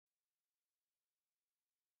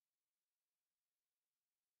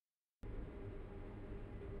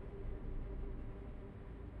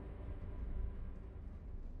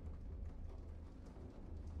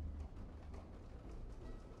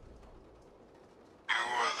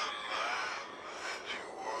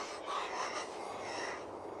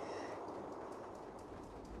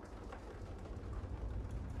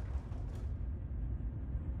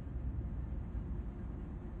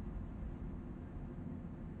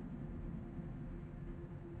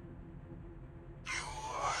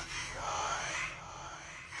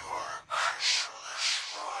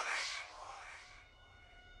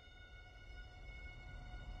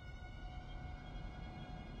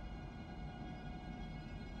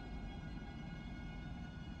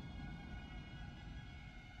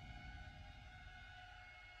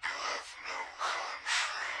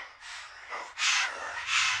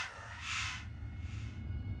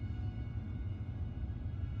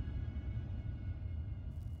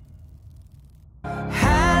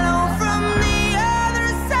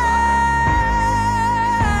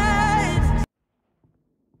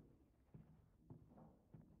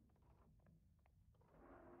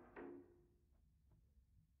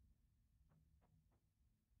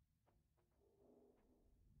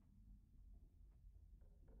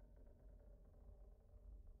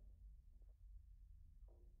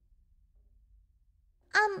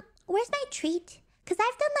where's my treat? Because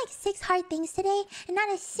I've done like 6 hard things today, and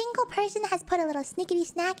not a single person has put a little snickety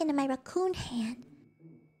snack into my raccoon hand.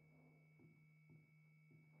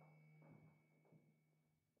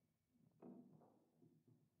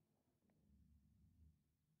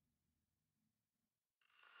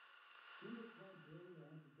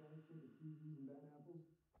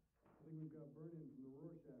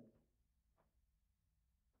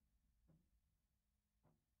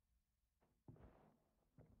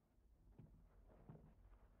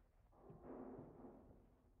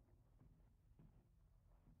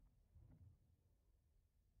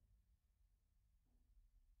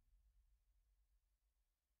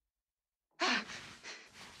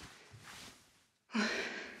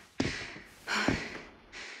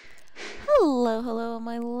 Hello, hello,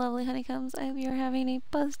 my lovely honeycombs. I hope you're having a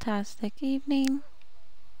buzztastic evening.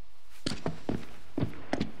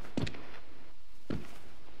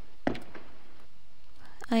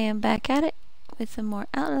 I am back at it with some more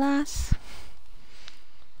Outlast.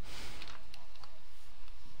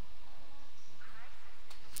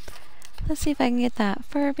 Let's see if I can get that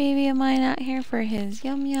fur baby of mine out here for his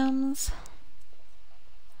yum yums.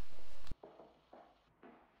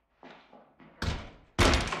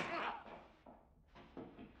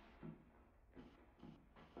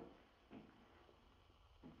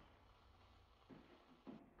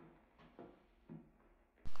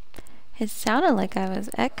 It sounded like I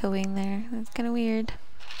was echoing there. That's kind of weird.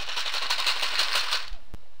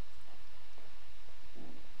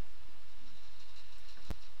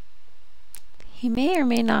 He may or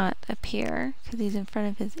may not appear because he's in front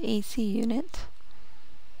of his AC unit.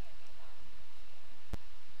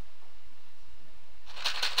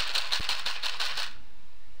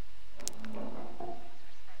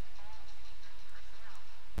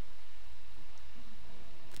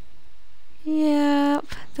 Yep,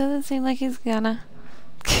 doesn't seem like he's gonna.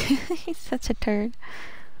 He's such a turd.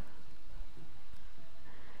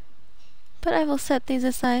 But I will set these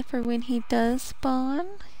aside for when he does spawn.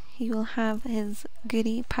 He will have his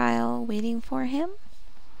goodie pile waiting for him.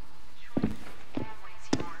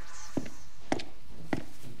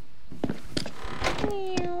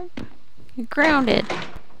 You're grounded.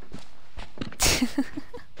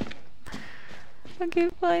 Okay,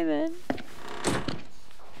 fine then.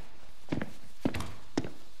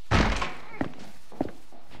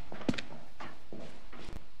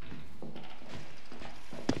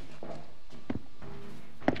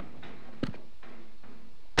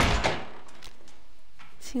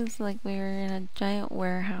 Seems like we're in a giant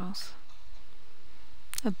warehouse.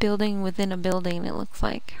 A building within a building, it looks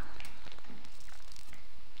like.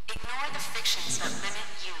 Ignore the fictions that limit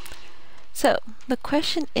you. So, the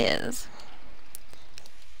question is...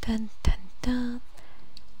 Dun dun dun.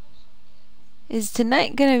 Is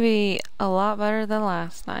tonight gonna be a lot better than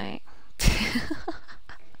last night?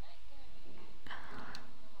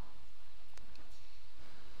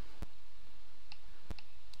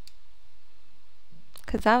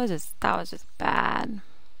 Cause that was just bad.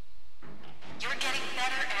 You're getting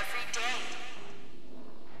better every day.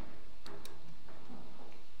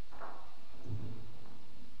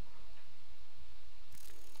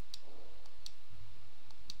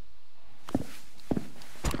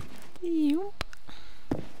 Yup.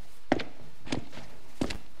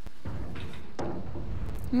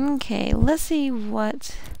 Okay, let's see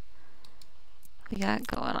what we got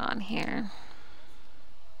going on here.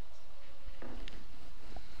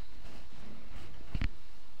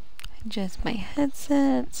 Adjust my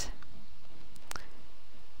headset.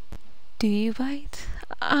 Do you bite?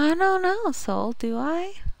 I don't know, Soul. Do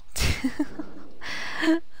I?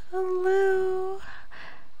 Hello.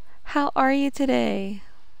 How are you today?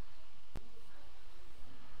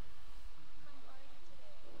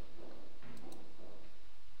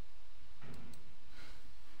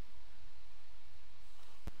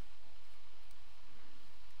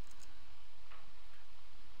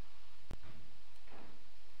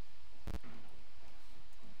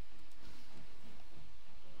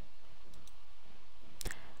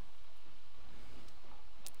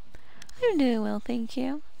 I'm doing well, thank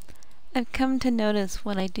you. I've come to notice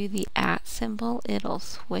when I do the @ symbol, it'll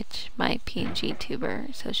switch my PNG tuber,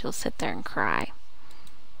 so she'll sit there and cry.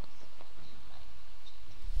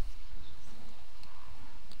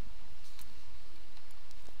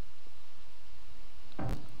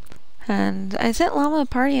 And I sent Llama a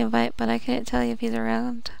party invite, but I couldn't tell you if he's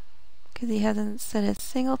around, because he hasn't said a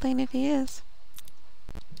single thing if he is.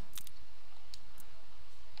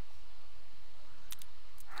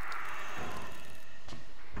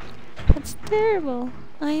 That's terrible.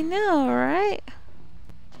 I know, right?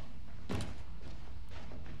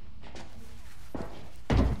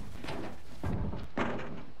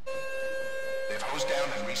 hose down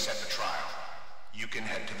and reset the trial. You can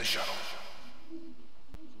head to the shuttle.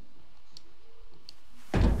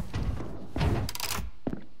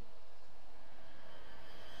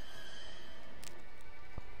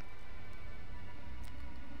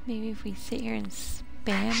 Maybe if we sit here and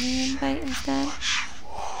spam the invite instead.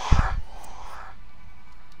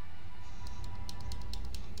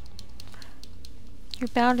 You're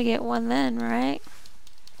bound to get one then, right?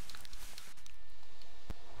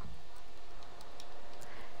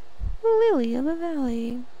 Lily of the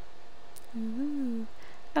Valley. Ooh.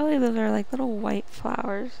 I believe those are like little white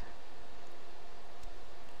flowers.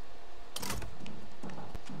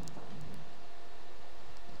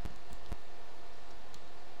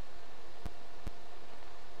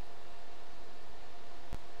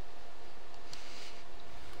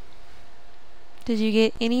 Did you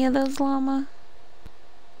get any of those, llama?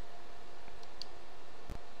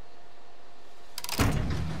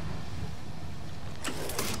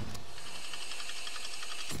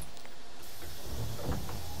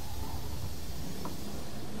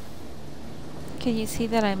 Can you see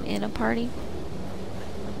that I'm in a party?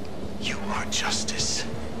 You are justice.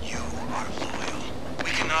 You are loyal. We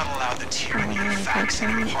cannot allow the tyranny of facts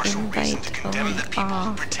and impartial reason to condemn the people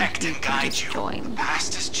who protect and guide you. The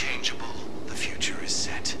past is changeable. The future is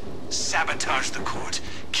set. Sabotage the court,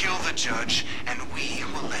 kill the judge, and we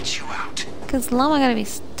will let you out. Cause llama gotta be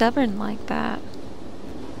stubborn like that.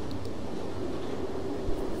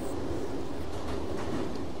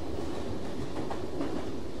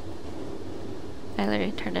 I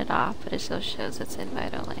literally turned it off, but it still shows it's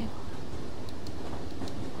invite only.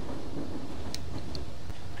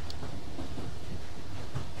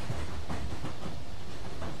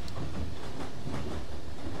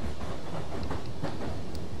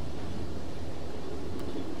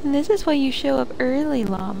 And this is why you show up early,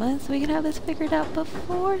 llama, so we can have this figured out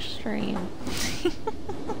before stream.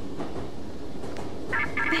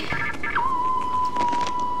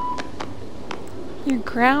 You're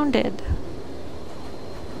grounded.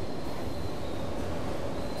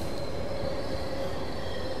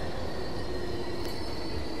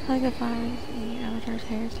 I like the flowers and your avatar's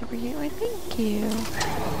hair is super cute. Why, thank you.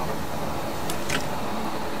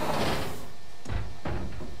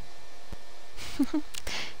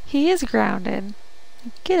 He is grounded.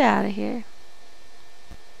 Get out of here.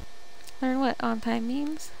 Learn what on time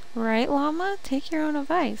means. Right, llama? Take your own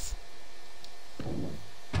advice.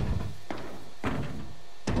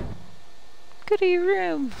 Go to your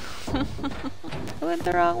room. I went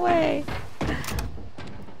the wrong way.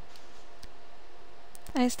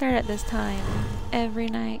 I start at this time every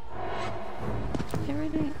night. Every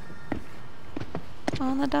night.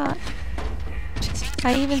 On the dot.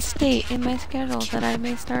 I even state in my schedule that I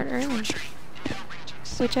may start early.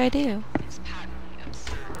 Which I do.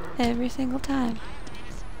 Every single time.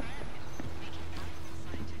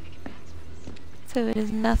 So it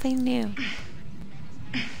is nothing new.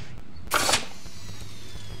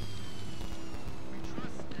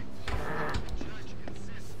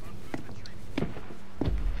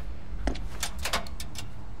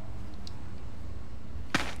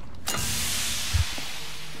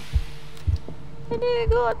 It didn't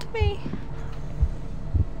go up to me.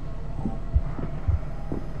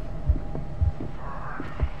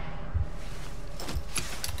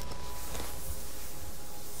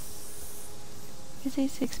 You say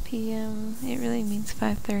 6 p.m. It really means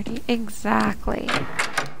 5:30. Exactly.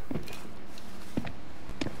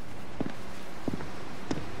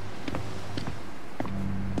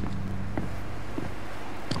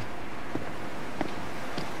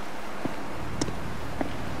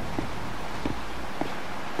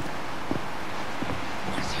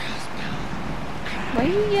 Why are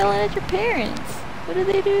you yelling at your parents? What did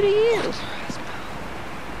they do to you?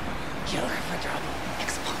 You're for trouble.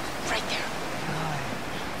 Explode right there.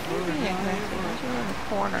 You're in the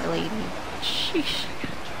corner, lady. Sheesh.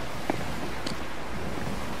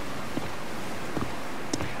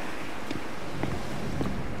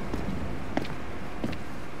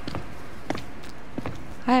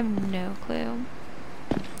 I have no clue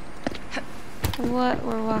what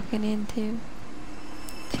we're walking into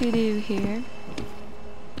to do here.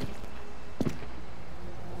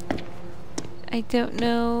 I don't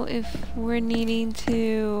know if we're needing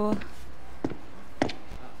to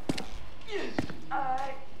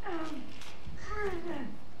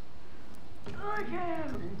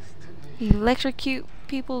electrocute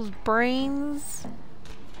people's brains,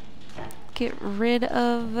 get rid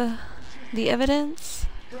of the evidence,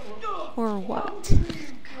 or what?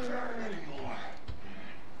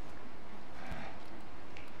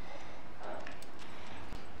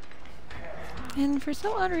 And for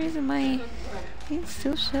some odd reason my It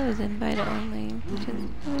still shows invite only, which is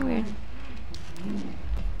really weird.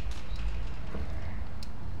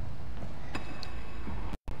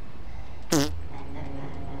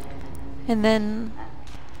 And then,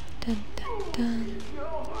 dun, dun, dun,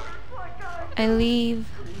 I leave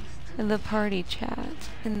the party chat,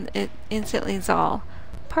 and it instantly is all,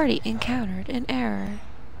 party encountered an error.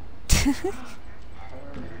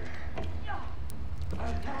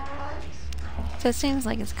 So it seems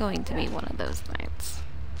like it's going to be one of those nights.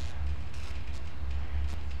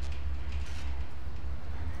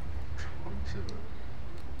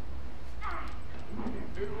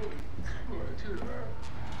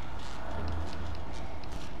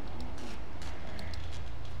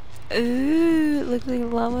 Ooh, it looks like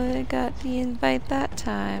Llama got the invite that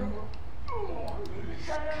time.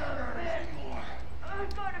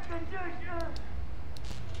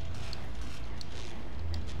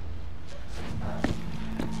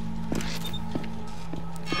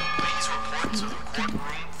 Please report to the courtroom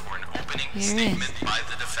for an opening statement by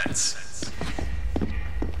the defense.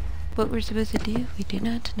 What we're supposed to do, we do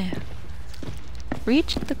not know.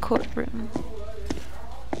 Reach the courtroom.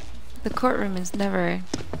 The courtroom is never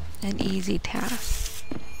an easy task,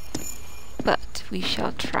 but we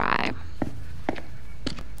shall try.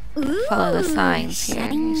 Ooh, Follow the signs here.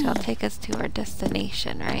 shiny. They shall take us to our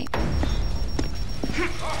destination, right?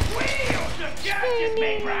 Wheels of justice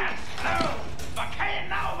may run slow, but can't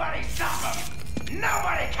nobody stop them.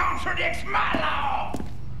 Nobody contradicts my law.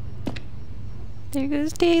 There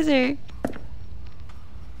goes Taser.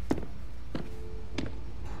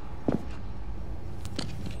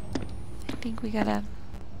 I think we gotta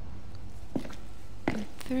go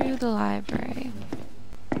through the library.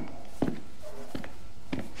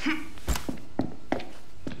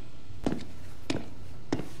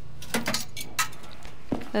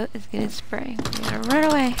 Oh, it's gonna spray. We're gonna run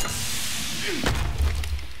away.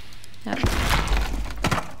 No.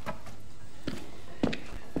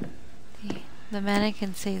 The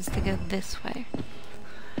mannequin says to go this way.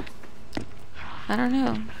 I don't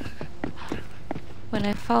know. When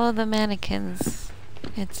I follow the mannequins,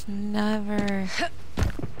 it's never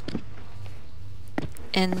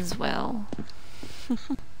ends well.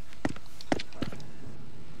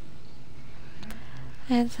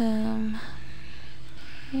 It's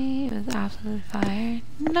it was absolute fire.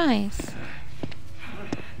 Nice.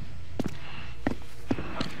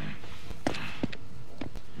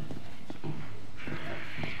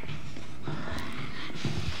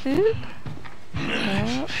 Ooh.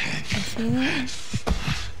 Oh, I see that.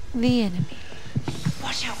 The enemy.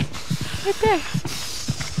 Watch out. Right there.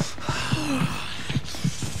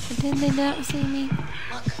 Pretend they don't see me.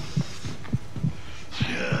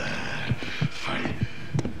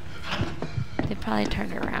 They probably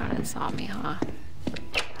turned around and saw me, huh?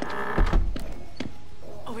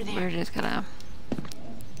 Over there. We're just gonna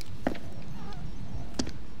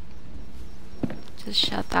just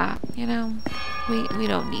shut that, you know? We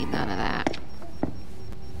don't need none of that.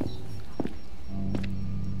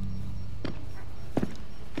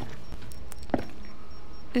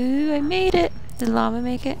 Ooh, I made it! Did Llama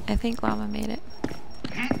make it? I think Llama made it.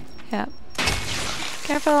 Yep.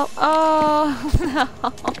 Careful! Oh, no!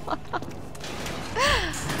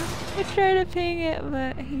 I tried to ping it,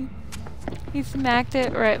 but he smacked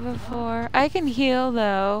it right before. I can heal,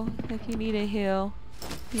 though, if you need a heal.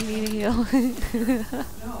 You need a heal. No.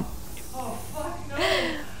 Oh, fuck no.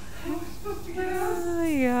 I was supposed to get out. Oh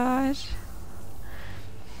my gosh.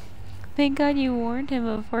 Thank God you warned him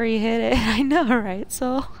before he hit it. I know, right,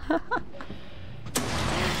 Soul?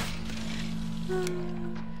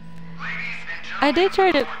 I did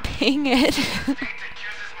try to ping it.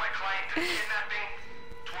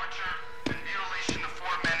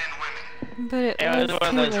 But it It was was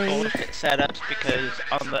one too of those late. bullshit setups because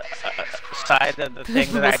on the side of the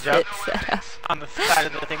thing that I Bullshit jumped setup. on the side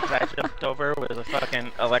of the thing that I jumped over was a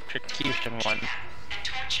fucking electrocution one.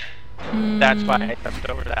 That's why I jumped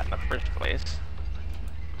over that in the first place.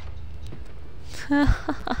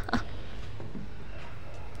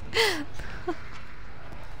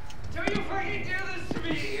 Don't you fucking do this to me,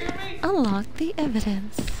 you hear me? Unlock the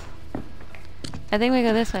evidence. I think we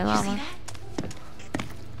go this way, Llama.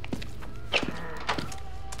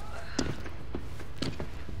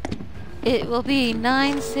 It will be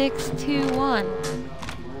 9621.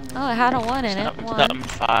 Oh, it had a 1 in it. 1 Something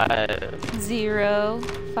 5. 0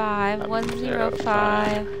 5 1 0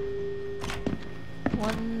 5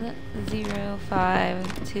 1 0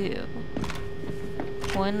 5 2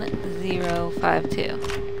 1 0 5 2.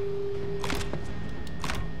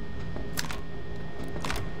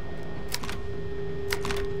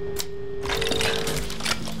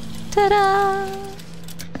 Ta-da!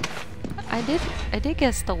 I did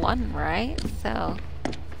guess the one right, so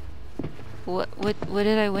what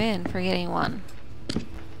did I win for getting one?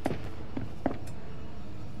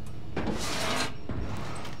 I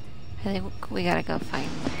think we gotta go find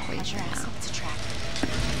the poison now. It's a trap.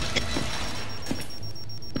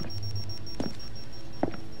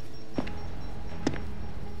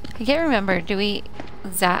 I can't remember, do we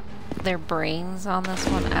zap their brains on this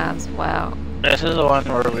one as well? This is the one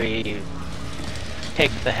where we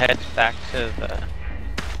take the heads back to the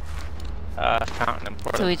fountain and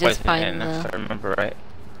pour So the we just poison find in, if I remember right.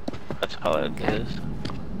 That's all it is.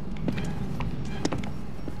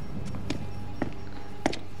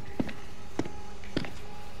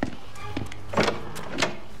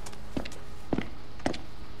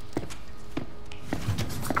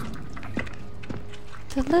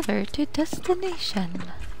 Deliver to destination.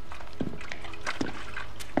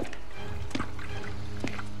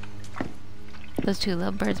 Those two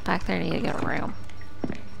little birds back there need to get a room.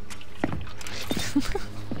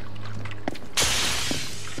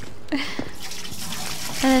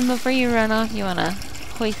 And then before you run off, you wanna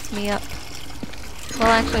hoist me up. Well,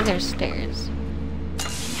 actually, there's stairs.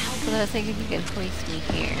 So I was thinking you could hoist me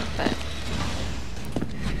here, but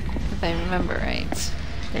if I remember right,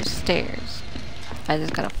 there's stairs. I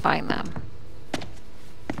just gotta find them.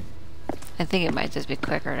 I think it might just be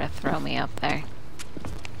quicker to throw me up there.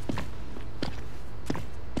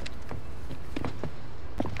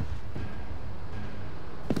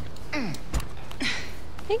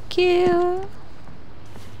 Thank you!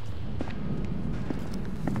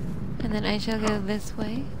 And then I shall go this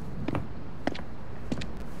way.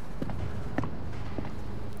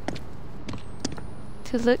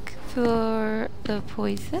 To look for the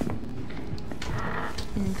poison.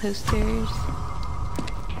 And posters.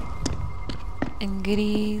 And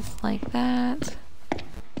goodies like that.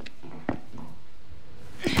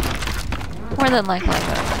 More than likely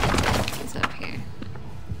it's up here.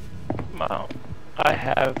 Well, I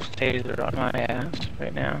have taser on my ass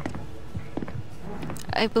right now.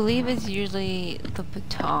 I believe it's usually the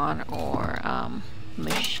baton or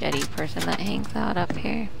machete person that hangs out up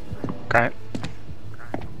here. Okay.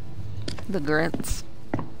 The grunts.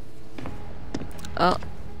 Oh,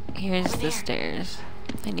 here's the stairs.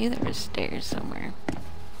 I knew there was stairs somewhere.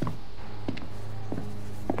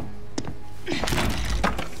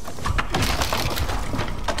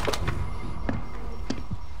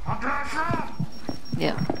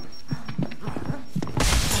 Yep.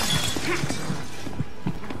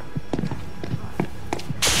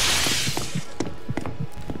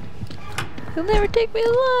 You'll never take me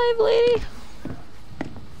alive, lady.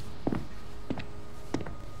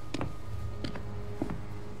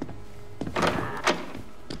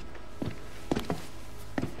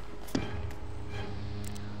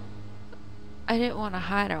 I didn't want to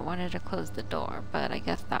hide, I wanted to close the door, but I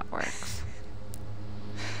guess that works.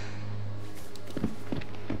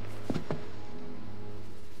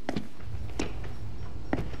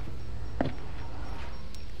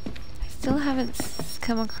 I still haven't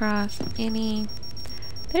come across any...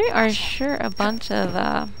 There are sure a bunch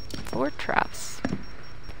of floor traps.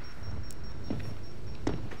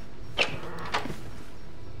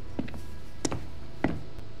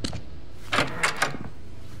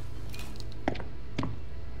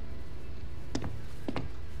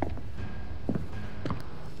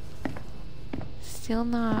 Still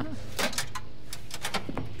not. Oop,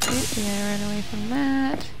 we gotta run away from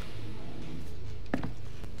that.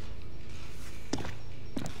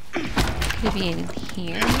 Could it be in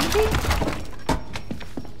here, maybe?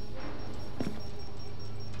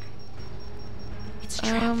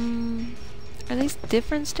 Are these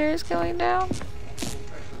different stairs going down?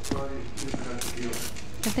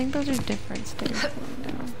 I think those are different stairs going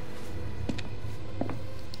down.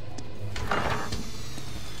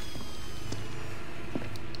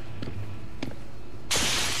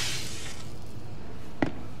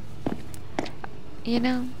 You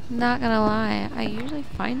know, not gonna lie, I usually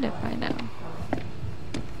find it by now.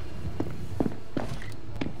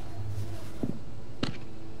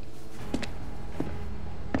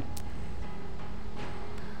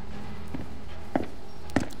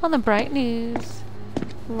 On the bright news,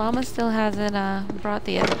 Llama still hasn't brought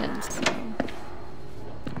the evidence, so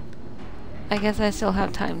I guess I still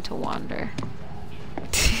have time to wander.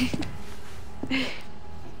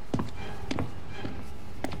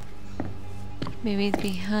 Maybe it's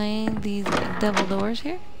behind these double doors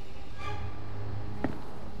here?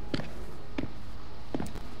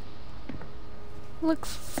 Looks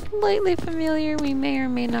slightly familiar. We may or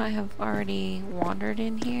may not have already wandered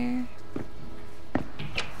in here.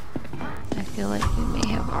 I feel like we may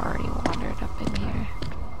have already wandered up in here.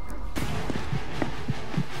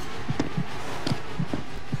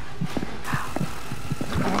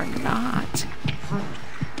 Or not.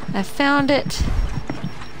 I found it.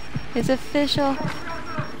 It's official.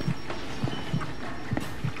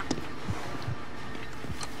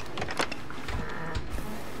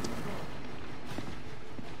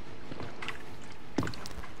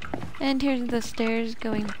 And here's the stairs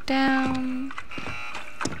going down.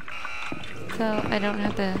 So I don't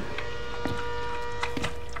have to...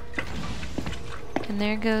 And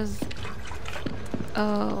there goes...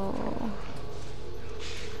 Oh...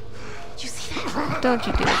 You see that? Don't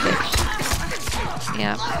you do it, bitch.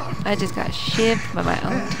 Yep, I just got shivved by my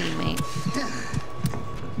own teammate.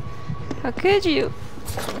 How could you?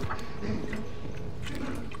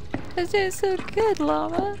 I was doing so good,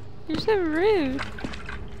 llama. You're so rude.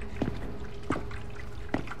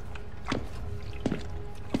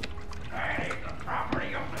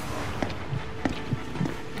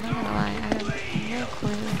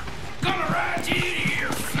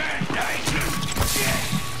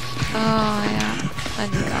 Oh yeah, I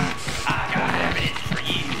just got. I got evidence for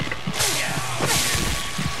you.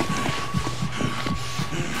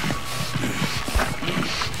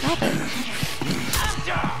 Stop it.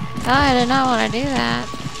 Oh, I did not want to do that.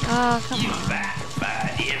 Oh, come on.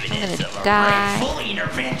 I'm gonna die.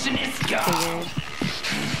 Figured.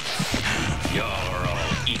 Y'all are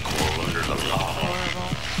all equal under the law.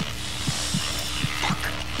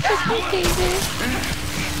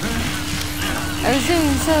 I was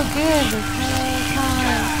doing so good this whole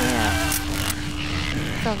time, yeah.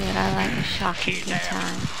 So good, I like a shocking good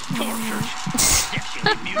time.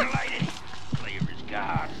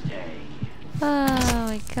 Oh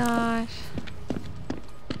my gosh.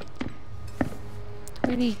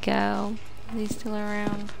 Where'd he go? Is he still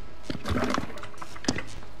around?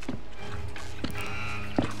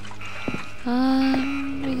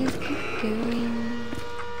 We just keep going.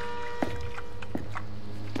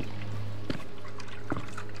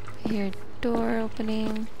 I hear a door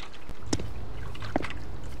opening.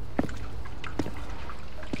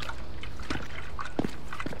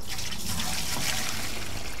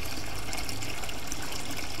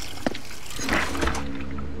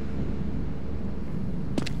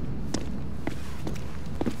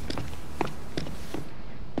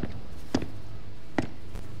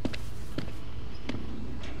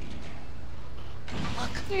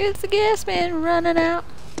 It's the gas man running out.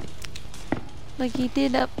 Like he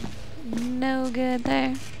did up no good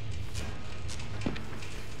there.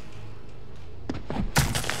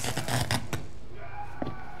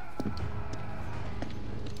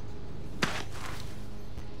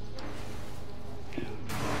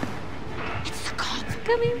 It's the cops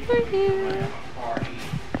Coming for you.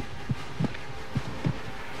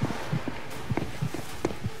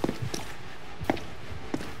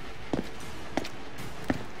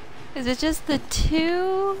 Is it just the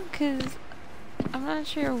two? Cause I'm not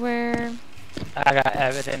sure where. I got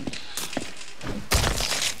evidence.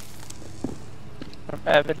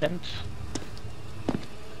 Evidence.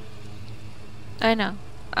 I know.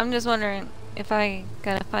 I'm just wondering if I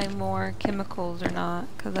gotta find more chemicals or not,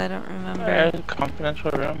 cause I don't remember. There's a confidential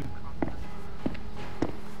room.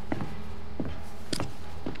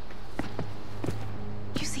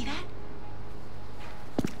 You see that?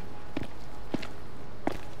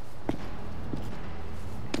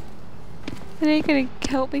 It ain't gonna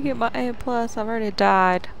help me get my A+. I've already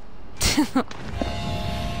died. Please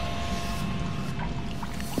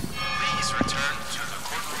return to the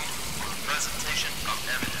courtroom for presentation of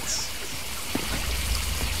evidence.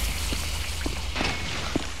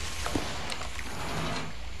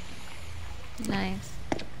 Nice.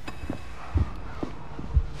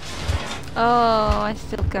 Oh, I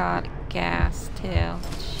still got gas too. Sheesh.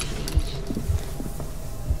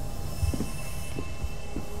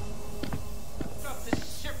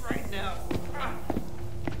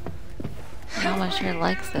 Llama sure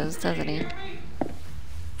likes those, doesn't he? Considering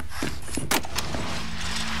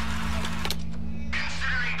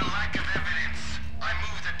the lack of evidence, I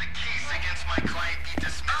move that the case against my client be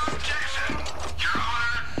dismissed. Objection! Your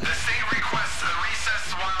Honor, the state requests a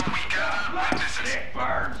recess while we gather witnesses. Sick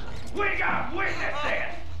birds! We got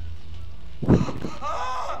witnesses!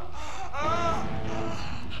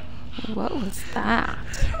 What was that?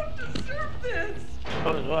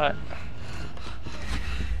 What was what?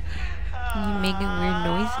 You making weird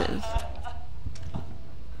noises.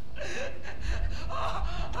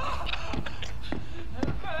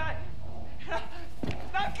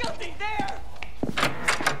 Not guilty there!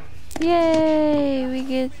 Yay! We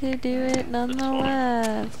get to do it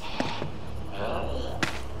nonetheless.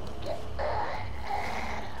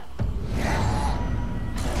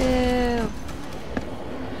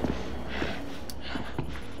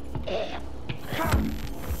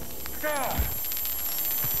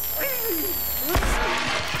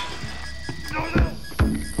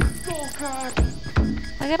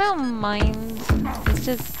 Like, I don't mind. It's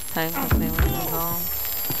just time consuming, that's all.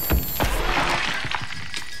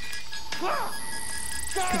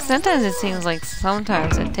 Cause sometimes it seems like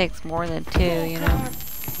sometimes it takes more than 2, you know?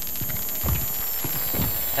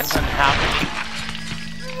 Depends on how many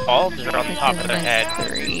bulbs are on the top of their head.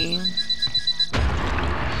 3.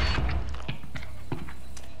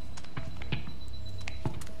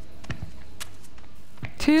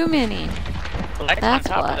 Too many. The lights That's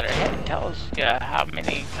on top what. of their head tells you how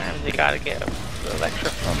many times they gotta get the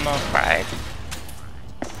electric from fried.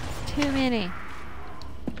 Too many.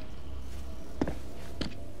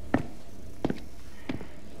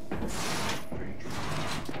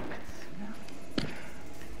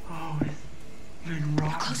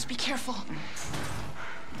 You're close, be careful.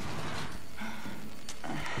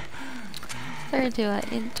 Sorry to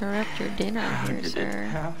interrupt your dinner here,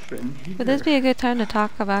 sir. Would this be a good time to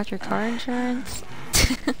talk about your car insurance?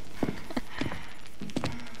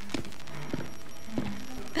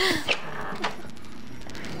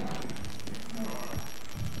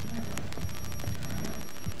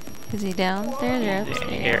 Is he downstairs or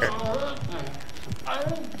upstairs?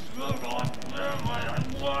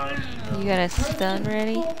 You got a stun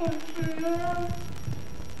ready?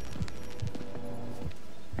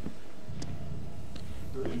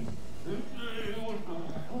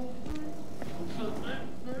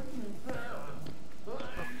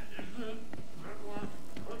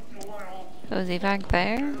 Oh, is he back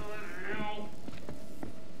there?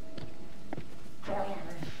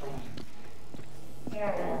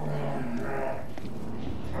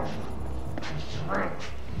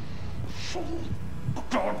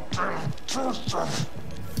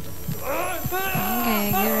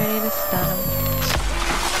 Okay, get ready to stun him.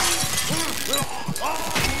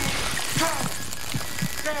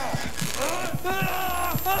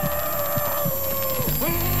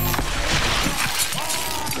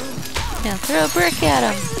 Now throw a brick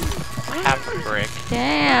at him. Half a brick.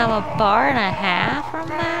 Damn, a bar and a half from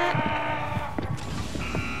that?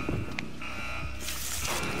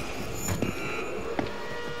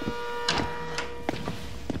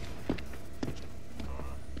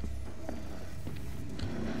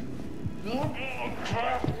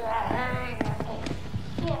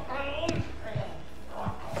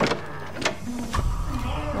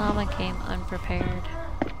 Llama came unprepared.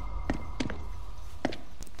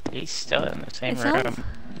 He's still in the same It sounds- room.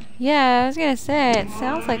 Yeah, I was gonna say, it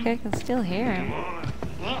sounds like I can still hear him.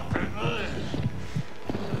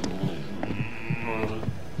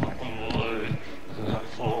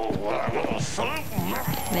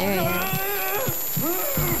 There he is.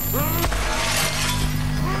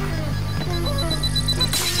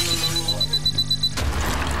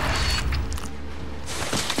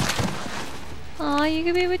 Aw, you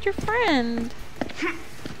could be with your friend.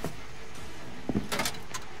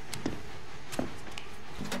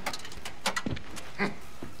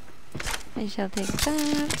 I shall take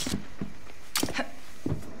that.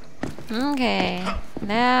 Okay,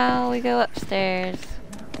 now we go upstairs.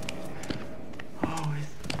 Oh,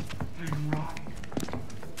 it's been rotten.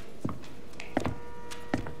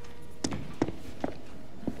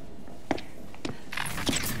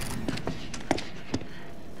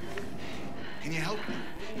 Can you help me?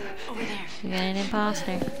 Over there. You got an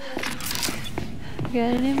imposter. You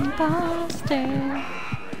got an imposter.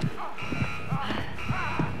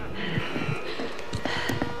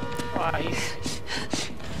 Twice.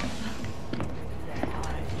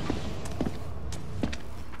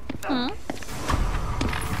 Hmm?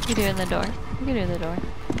 You do in the door. You can do the door.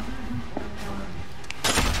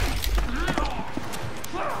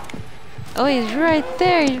 Oh, he's right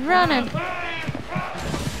there. He's running.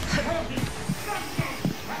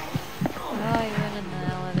 Oh, he went in the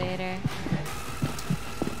elevator.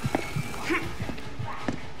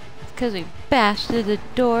 It's because we bashed through the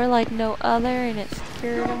door like no other and it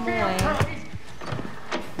scared him away.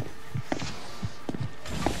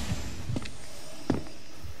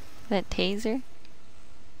 That taser?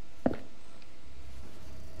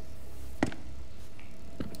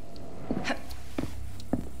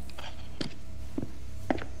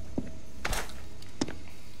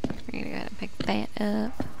 We're gonna gotta pick that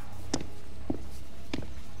up.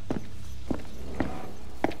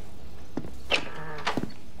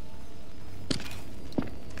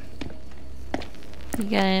 You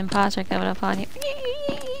got an imposter coming up on you. You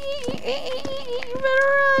better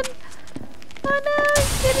run! Oh no,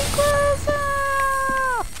 he's getting closer!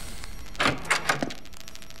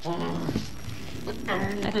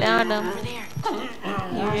 I found him. Over there.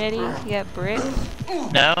 You ready? You got bricks?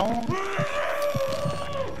 No.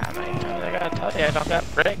 How many times I gotta tell you I don't got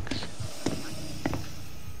bricks?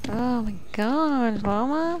 Oh my gosh,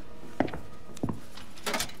 Mama.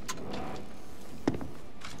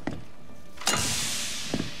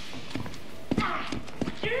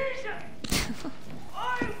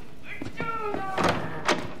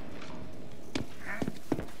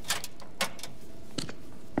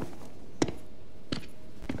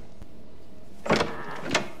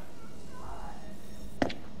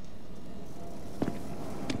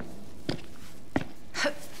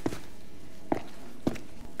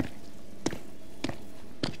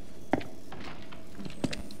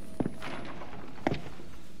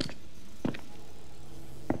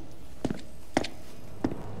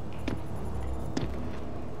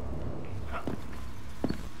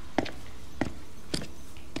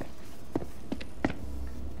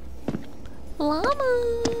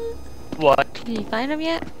 Llama! What? Did you find him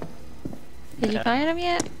yet? Did you find him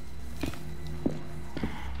yet?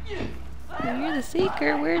 Well, you're the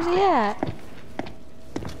seeker. Where's he at?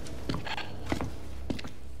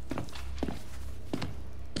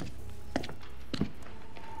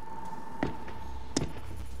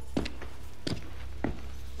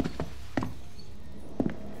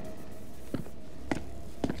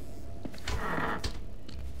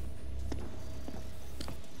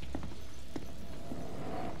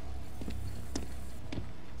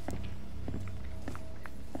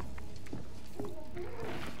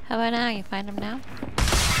 How about now? You find him now?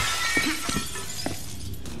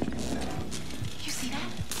 You see that?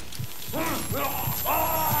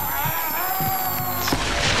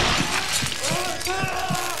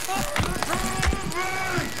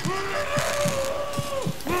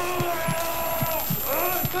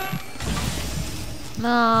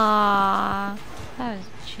 Aww, that was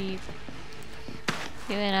cheap.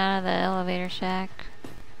 You went out of the elevator shack.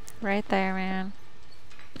 Right there, man.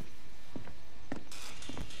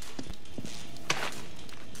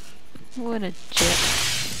 What a jip.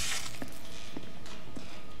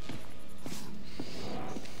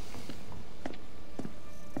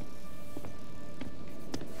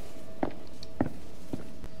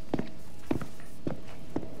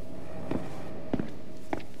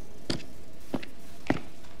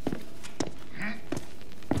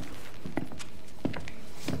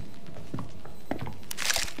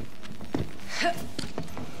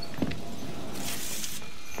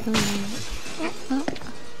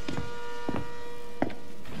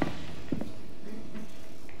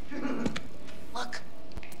 Look.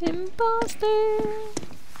 Imposter!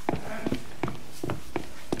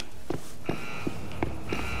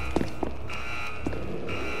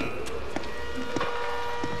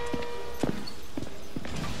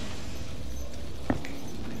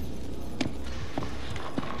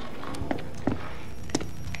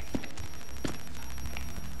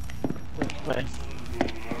 Which way?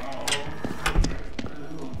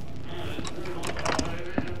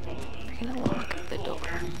 I'm gonna lock the door.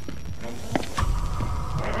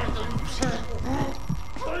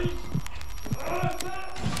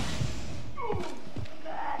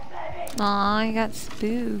 Aw, I got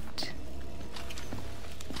spooked.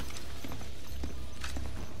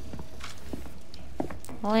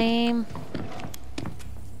 Lame.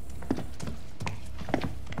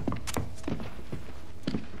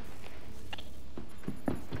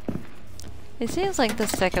 It seems like the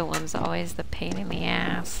second one's always the pain in the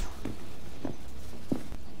ass.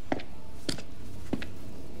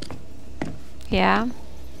 Yeah?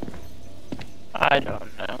 I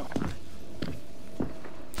don't know.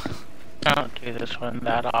 I don't do this one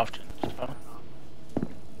that often, so.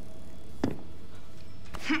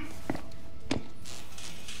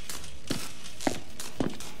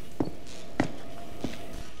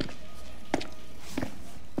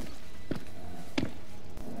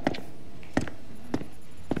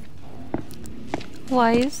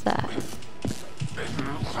 Why is that?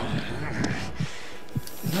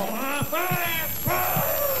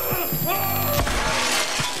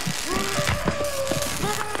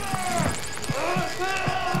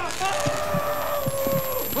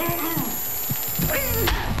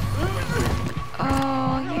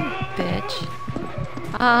 Oh, you bitch.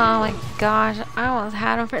 Oh my gosh, I almost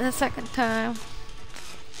had him for the second time.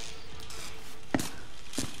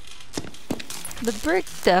 The brick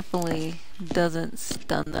definitely doesn't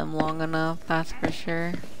stun them long enough, that's for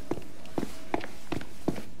sure.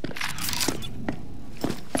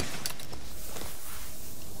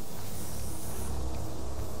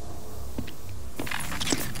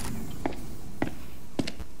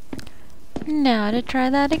 Now to try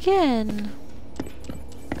that again.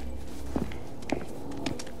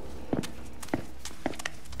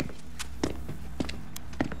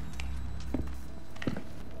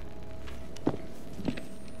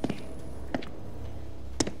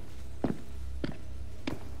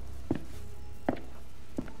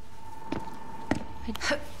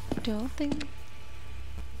 don't think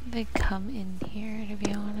they come in here, to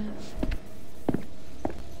be honest.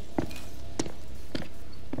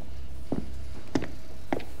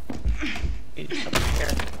 He's up here.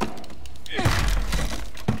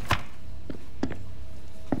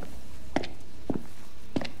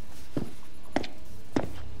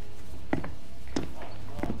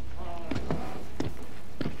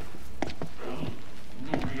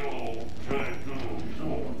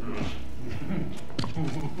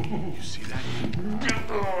 You see that?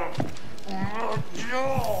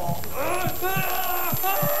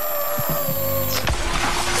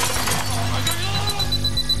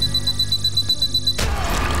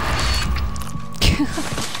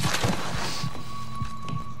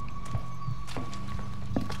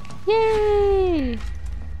 Yay!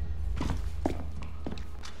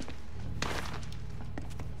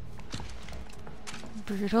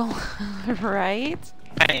 Brutal, right?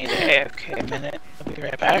 I need a AFK a minute. I'll be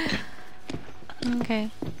right back. Okay.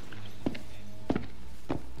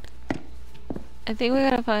 I think we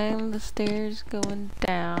gotta find the stairs going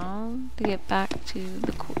down to get back to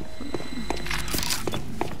the courtroom.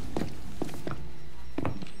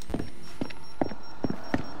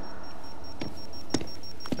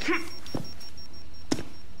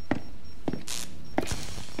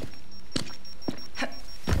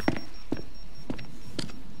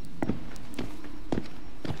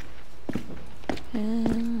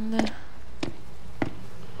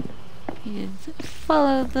 And just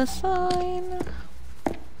follow the sign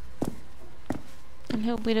and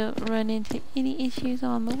hope we don't run into any issues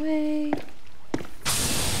on the way.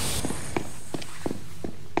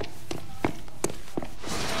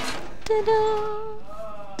 Ta-da!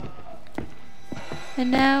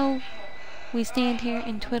 And now we stand here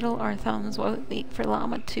and twiddle our thumbs while we wait for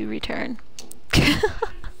Llama to return. None of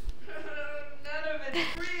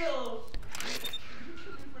it's real.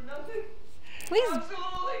 For nothing. Please.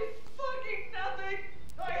 Absolutely fucking nothing.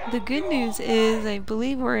 The good news is I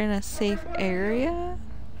believe we're in a safe area.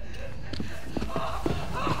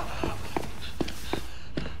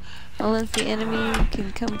 Unless the enemy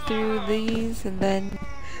can come through these, and then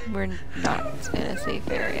we're not in a safe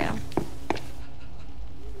area.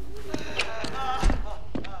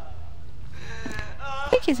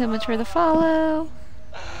 Thank you so much for the follow.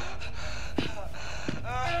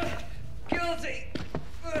 Guilty.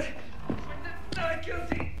 Not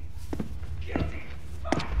guilty. Guilty.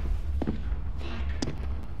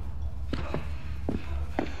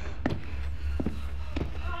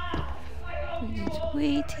 We're just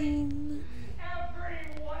waiting.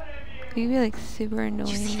 Every one of you. Could you be like super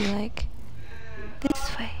annoying and be like,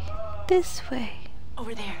 this way, this way.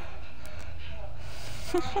 Over there.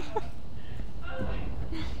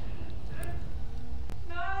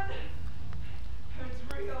 None. It's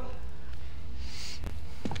real.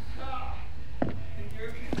 And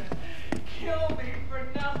you're gonna kill me for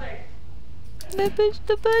nothing. I pushed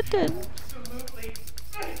the button. Absolutely.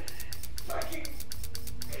 Fucking. Nothing.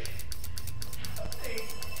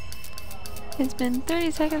 It's been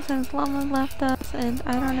 30 seconds since Llama left us, and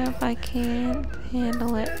I don't know if I can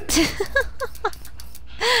handle it.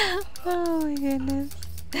 Oh my goodness.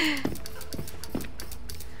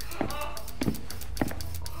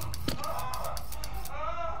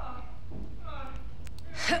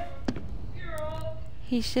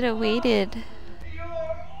 He should have waited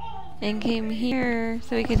and came here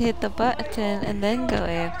so we could hit the button and then go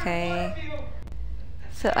AFK.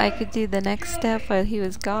 So I could do the next step while he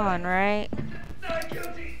was gone, right? Not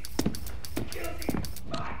guilty. Guilty.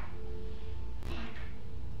 Fuck.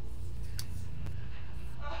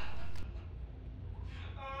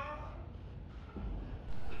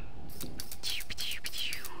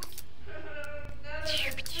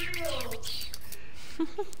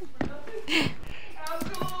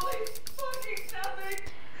 Absolutely fucking nothing.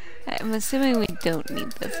 I'm assuming we don't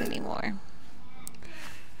need this anymore.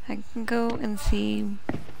 I can go and see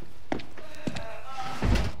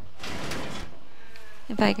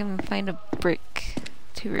if I can find a brick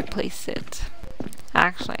to replace it.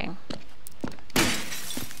 Actually,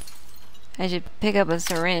 I should pick up a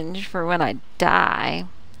syringe for when I die.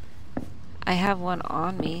 I have one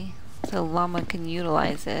on me, so Llama can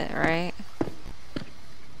utilize it, right?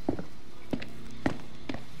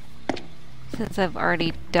 Since I've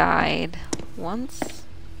already died once.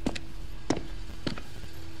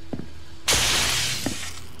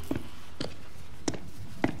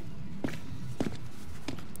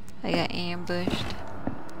 I got ambushed.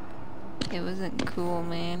 It wasn't cool,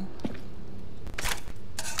 man.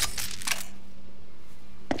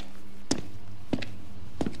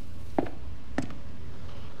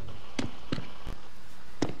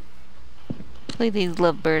 Especially these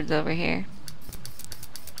lovebirds over here.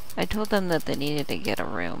 I told them that they needed to get a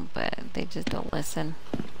room, but they just don't listen.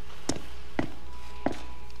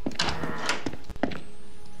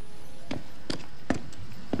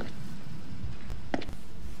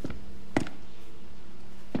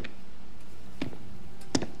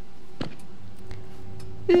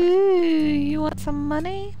 Ooh, you want some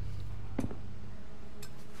money?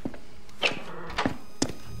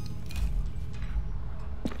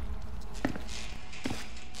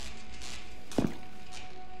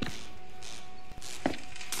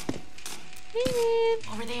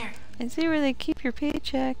 Over there. I see where they keep your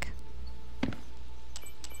paycheck.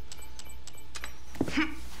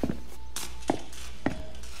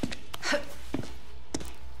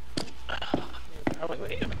 Probably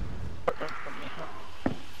waiting for me, huh?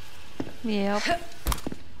 Yep.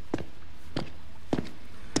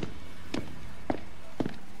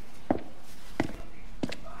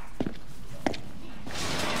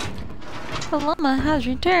 The llama has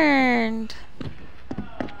returned.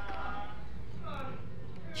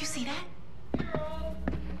 You see that?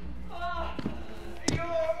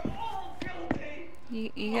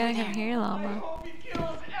 You gotta come here, llama. Oh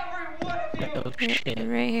shit.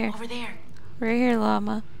 Right here. Over there. Right here,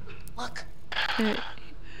 llama. Look.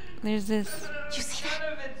 There's this You see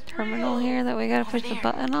that? terminal here that we gotta push the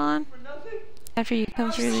button on. After you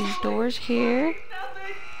come through these doors here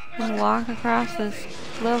and walk across this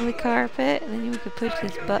lovely carpet, and then you can push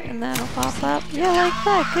this button that'll pop up. Yeah, like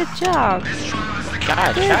that. Good job.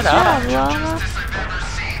 God, Good shut job, up. llama.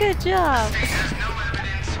 Good job.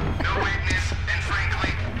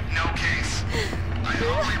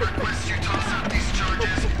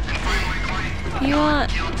 You want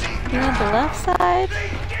the left side,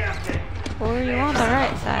 or you want the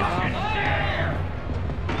right side, llama?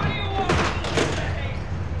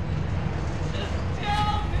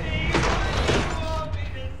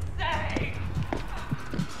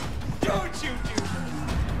 Don't you do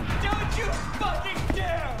that! Don't you fucking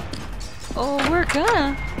dare! Oh, we're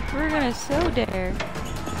gonna so dare.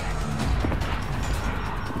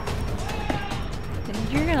 And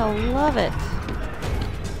you're gonna love it.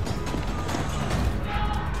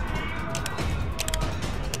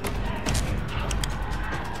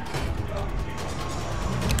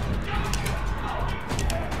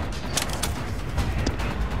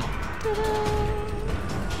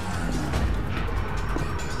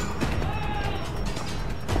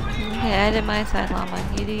 Okay, I did my side, llama.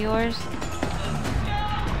 You do yours?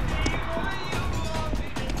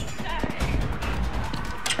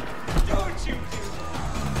 Don't you do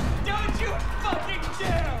that! Don't you fucking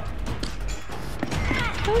dare!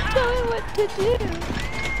 Don't tell me what to do.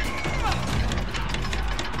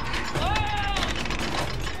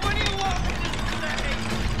 What do you want me to say?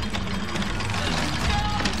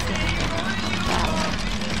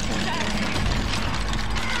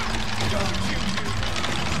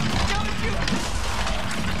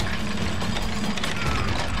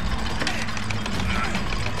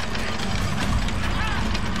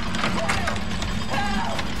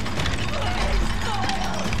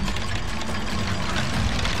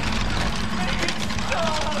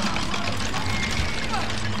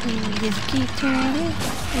 You just keep turning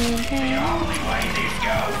and turning.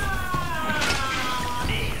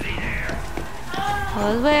 I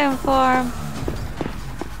was waiting for him.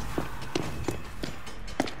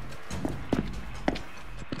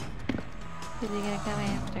 Who's he gonna come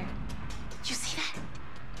after? You see that?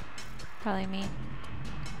 Probably me.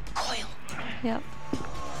 Coil. Yep.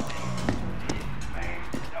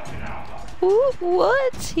 Ooh,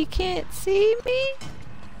 what? He can't see me?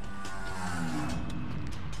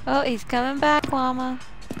 Oh, he's coming back, llama.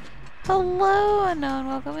 Hello, unknown.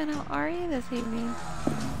 Welcome in. How are you this evening?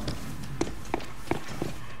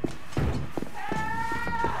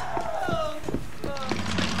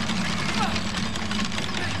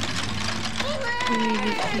 We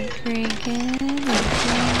just keep drinking and drinking.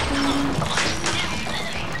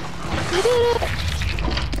 We did it!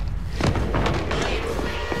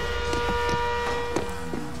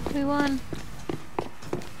 We won.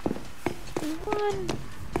 We won.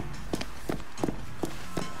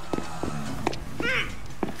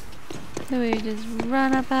 So we just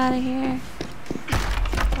run up out of here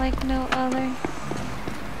like no other.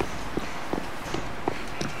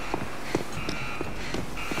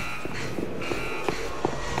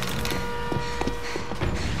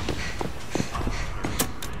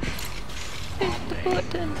 Push the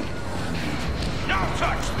button. No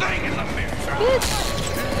such thing in the future. Bitch.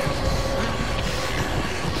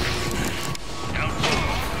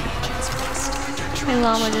 My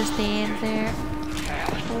llama just stands there.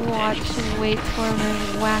 watch and wait for him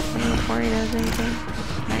to whack me before he does anything.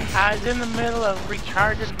 Nice. I was in the middle of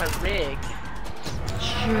recharging my rig.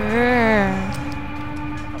 Sure.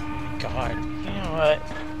 Oh my god. You know what?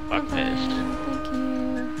 Fuck this. Thank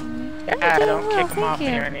you. Yeah, don't well, kick him off thank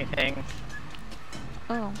me you. or anything.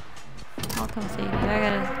 Oh. I'll come save you. I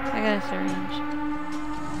got a syringe.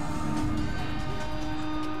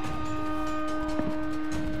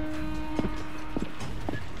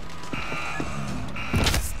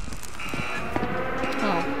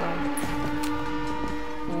 Oh,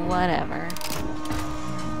 well. Whatever.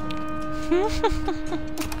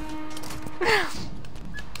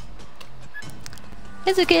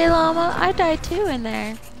 It's okay, llama. I died too in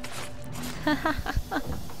there.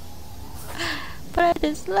 But I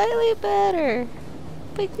did slightly better.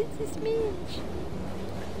 But this is smidge.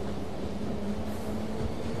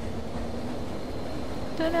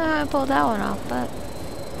 Don't know how I pulled that one off, but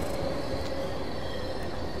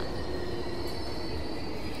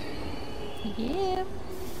yeah.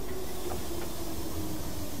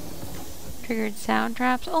 Triggered sound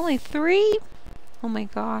traps. Only 3? Oh my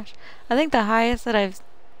gosh. I think the highest that I've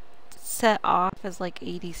set off is like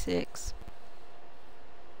 86.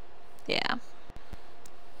 Yeah.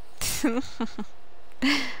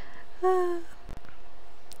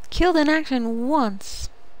 Killed in action once.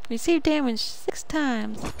 Received damage 6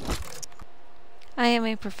 times. I am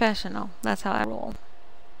a professional. That's how I roll.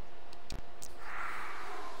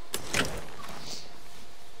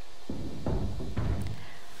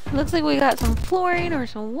 Looks like we got some flooring or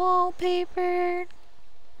some wallpaper.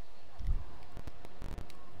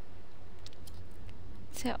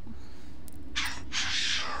 So,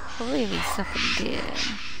 hopefully it'll be something good.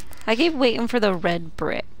 I keep waiting for the red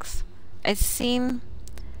bricks. I seen.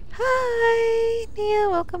 Hi, Nia.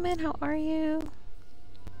 Welcome in. How are you?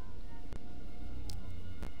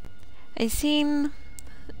 I seen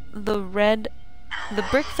the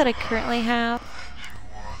bricks that I currently have,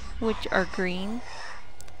 which are green,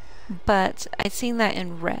 but I seen that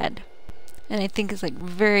in red, and I think it's like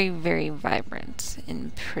very, very vibrant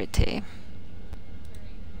and pretty.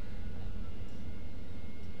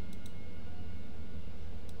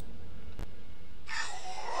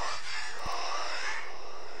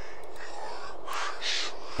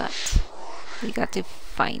 But we got to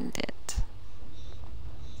find it.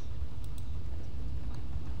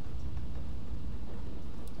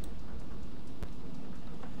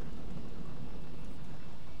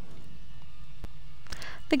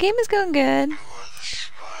 The game is going good.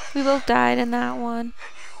 We both died in that one.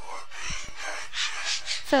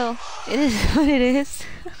 So, it is what it is.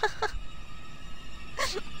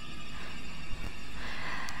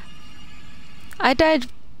 I died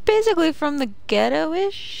basically from the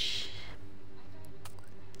ghetto-ish.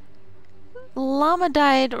 Llama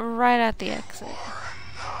died right at the exit.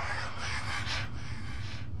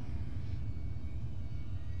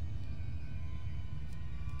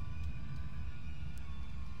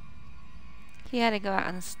 He had to go out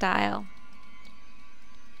in style.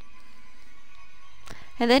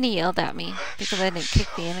 And then he yelled at me because I didn't kick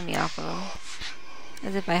the enemy off of him.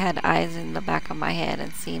 As if I had eyes in the back of my head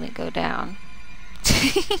and seen it go down.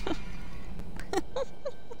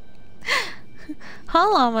 Huh,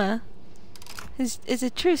 llama? It's a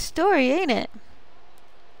true story, ain't it?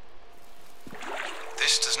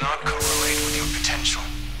 This does not correlate with your potential.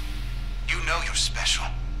 You know you're special.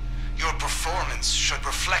 Your performance should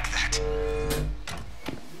reflect that.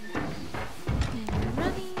 And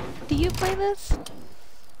running. Do you play this?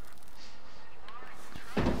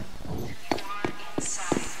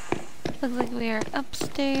 Looks like we are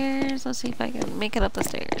upstairs. Let's see if I can make it up the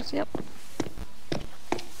stairs. Yep.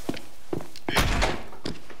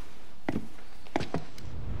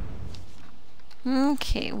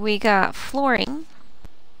 Okay, we got flooring.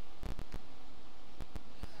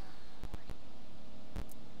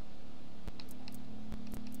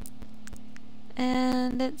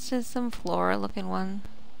 And it's just some floor looking one.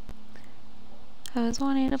 I was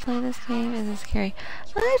wanting to play this game. Is it scary?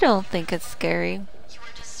 I don't think it's scary.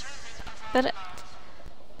 But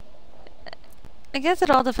I guess it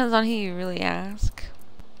all depends on who you really ask.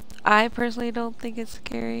 I personally don't think it's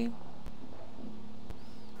scary.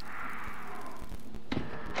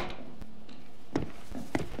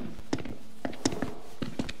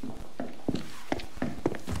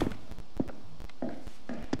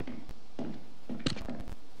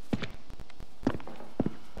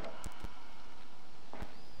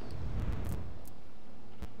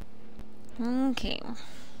 Okay.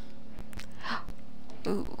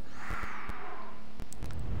 Ooh.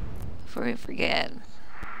 Before I forget.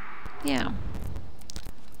 Yeah.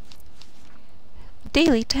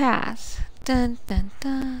 Daily tasks. Dun dun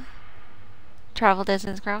dun. Travel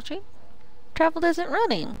distance crouching. Travel distance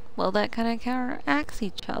running. Well, that kind of counteracts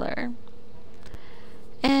each other.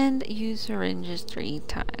 And use syringes 3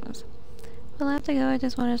 times. Well, I have to go. I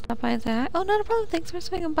just want to stop by and say hi. Oh, not a problem. Thanks for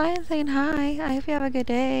swinging by and saying hi. I hope you have a good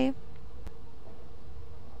day.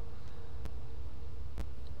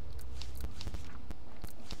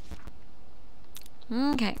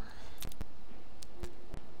 Okay.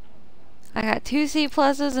 I got 2 C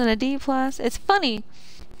pluses and a D plus. It's funny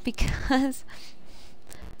because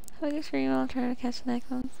I'll get your email. I'll try to catch the next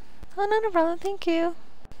one. Oh, no problem. Thank you.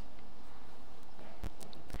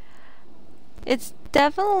 It's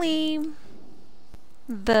definitely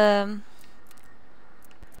the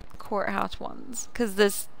courthouse ones, because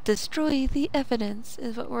this destroy the evidence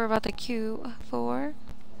is what we're about to queue for.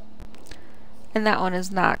 And that one is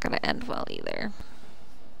not going to end well either.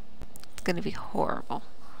 It's going to be horrible.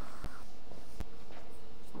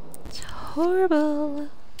 It's horrible.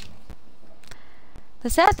 The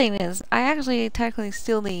sad thing is, I actually technically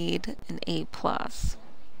still need an A+.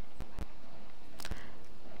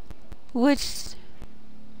 Which,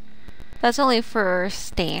 that's only for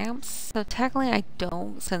stamps. So technically I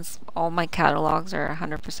don't, since all my catalogs are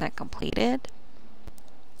 100% completed.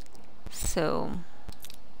 So,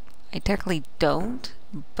 I technically don't,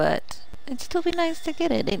 but it'd still be nice to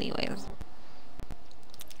get it anyways.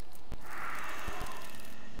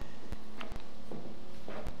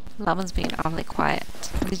 Llama's being awfully quiet.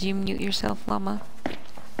 Did you mute yourself, Llama?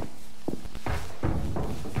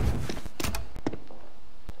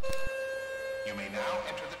 You may now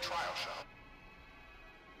enter the trial shop.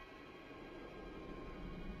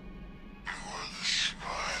 You are the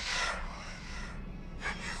spider,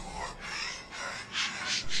 and you are being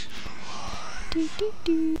anxious to Do do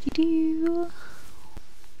do do do.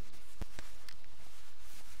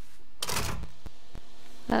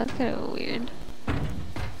 That's kind of weird.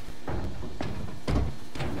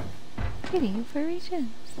 Waiting for regions.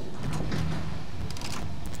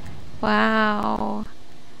 Wow.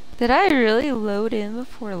 Did I really load in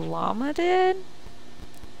before Llama did?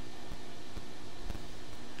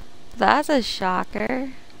 That's a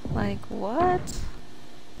shocker. Like, what?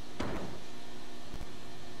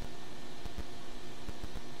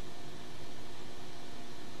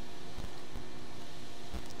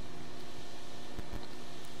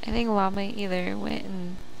 I think Llama either went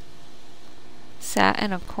and sat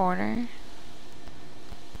in a corner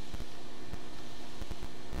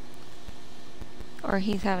or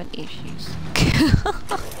he's having issues.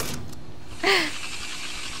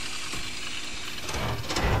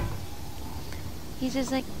 He's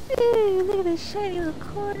just like, ooh, look at this shiny little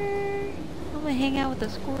corner. I'm gonna hang out with the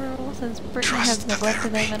squirrels since Brittany has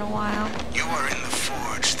neglected them in a while. You are in the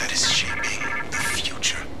forge that is shaping the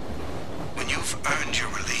future. When you've earned your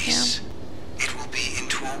release, it will be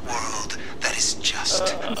into a world that is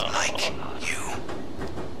just like you.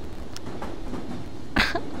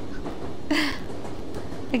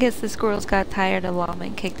 I guess the squirrels got tired of Llama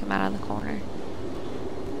and kicked him out of the corner.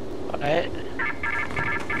 What?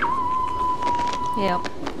 Yep.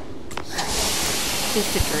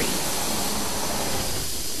 Just a dream.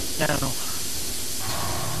 No.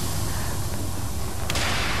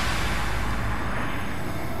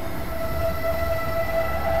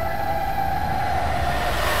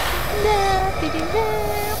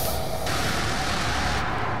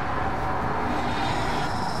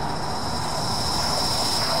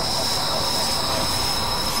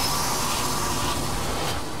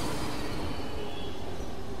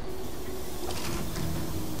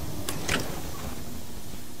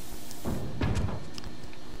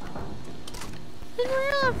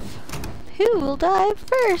 Who will die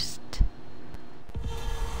first?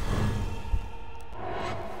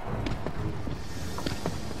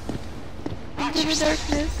 Into the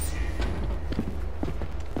darkness.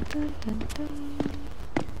 Dun, dun, dun.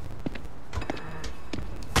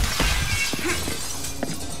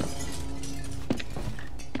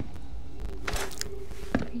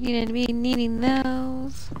 You're gonna be needing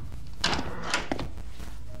those.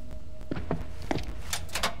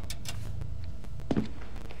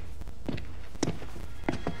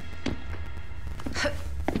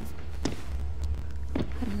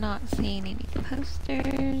 Not seeing any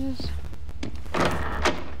posters.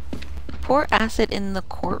 Pour acid in the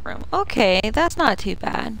courtroom. Okay, that's not too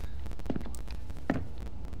bad.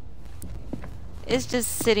 It's just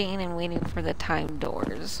sitting and waiting for the time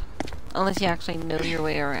doors. Unless you actually know your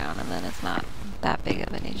way around, and then it's not that big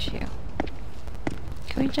of an issue.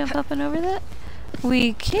 Can we jump up and over that?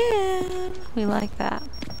 We can! We like that.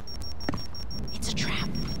 It's a trap.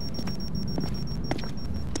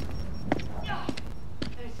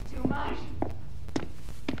 There's too much.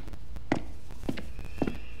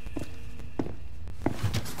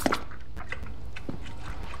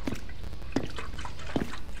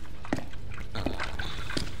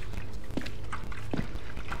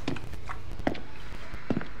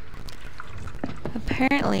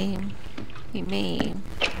 apparently we may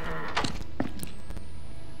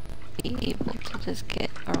be able to just get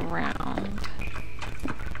around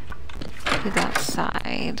to that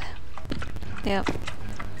side. Yep.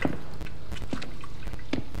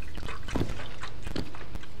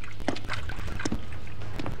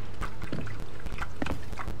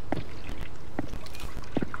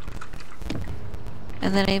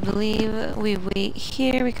 And then I believe we wait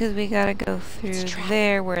here because we gotta go through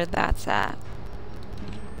there where that's at.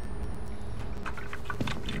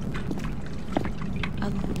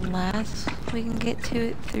 Unless we can get to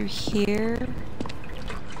it through here.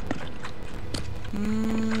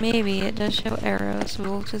 Maybe it does show arrows.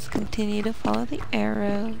 We'll just continue to follow the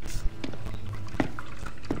arrows.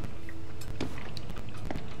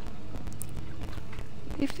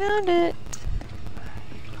 We found it.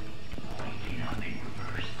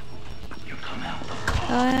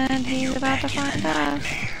 And he's about to find us.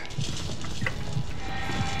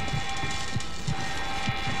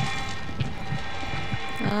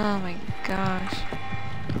 Oh my gosh.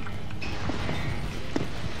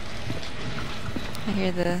 I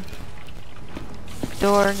hear the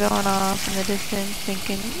door going off in the distance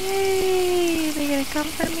thinking, yay, are they gonna come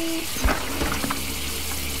for me?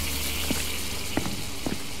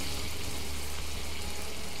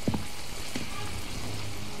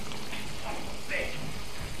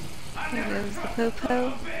 There goes the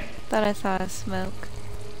popo. Thought I saw a smoke.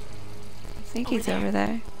 I think he's over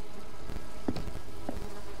there.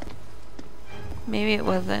 Maybe it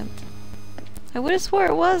wasn't. I would have swore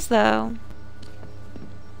it was though.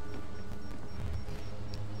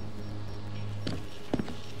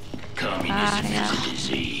 Communism yeah. is a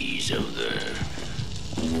disease of the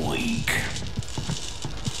weak.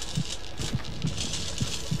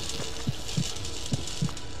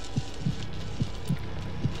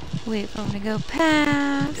 Wait for him to go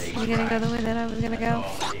past. He's gonna go the way that I was gonna go.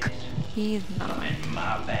 Fuck. He's not. I'm in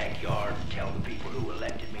my backyard and tell the people who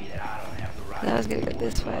elected me that I don't have the right. I was gonna go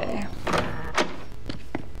this way.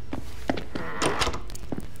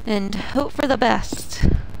 And hope for the best.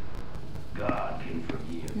 God can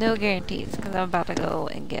forgive. No guarantees, because I'm about to go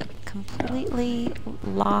and get completely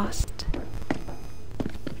lost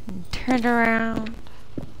and turned around.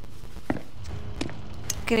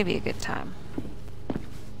 It's gonna be a good time.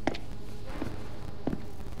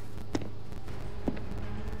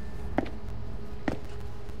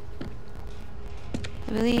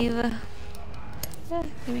 I believe. Yeah,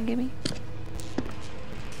 gimme.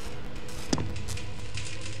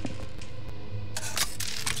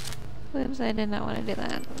 Whoops, I did not want to do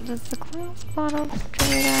that. Does the glass bottle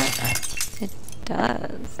trigger that? It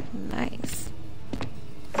does. Nice.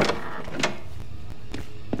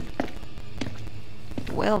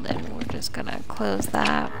 Well then, we're just gonna close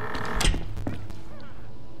that.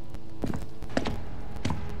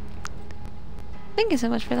 Thank you so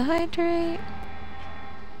much for the hydrate.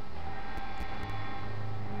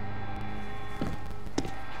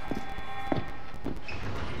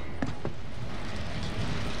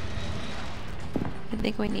 I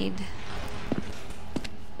think we need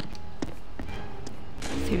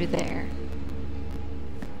through there.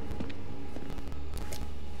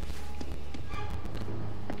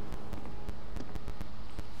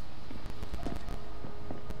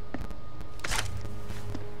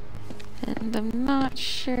 And I'm not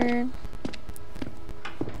sure.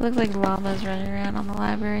 Looks like llamas running around on the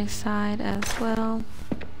library side as well.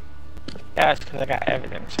 Yeah, it's because I got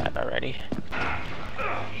evidence side already.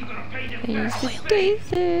 There's the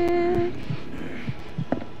taser.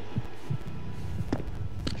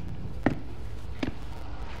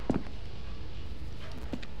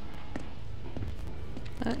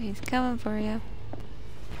 Oh, he's coming for you.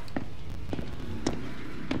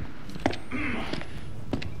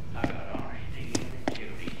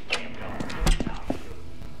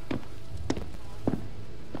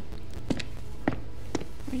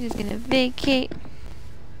 We're just gonna vacate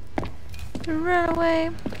and run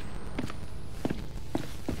away.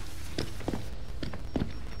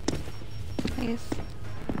 I guess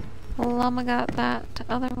llama got that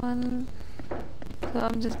other one, so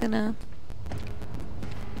I'm just gonna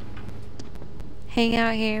hang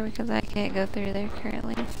out here because I can't go through there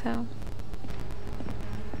currently, so.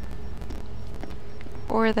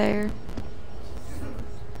 Or there.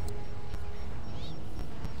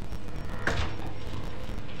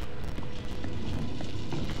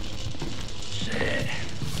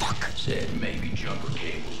 Said maybe jumper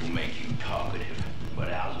cables will make you talkative, but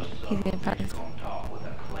how's a He's gonna probably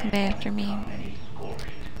come after me.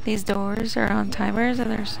 These doors are on timers and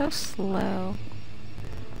they're so slow.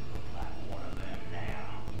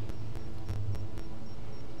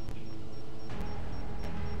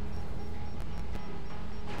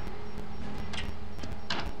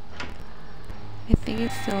 think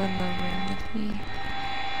he's still in the room with me.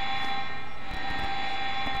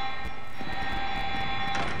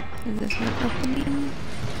 Is this one opening?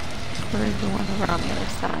 Or is the one over on the other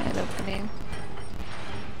side opening?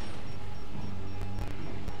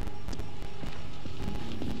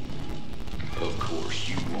 Of course,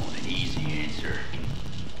 you want an easy answer.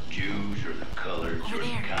 Jews or the coloreds or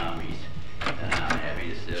the commies. And I'm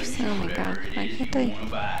happy to sell you whatever it is you want to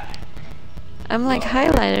buy. I'm like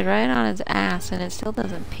highlighted right on his ass and it still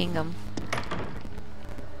doesn't ping him.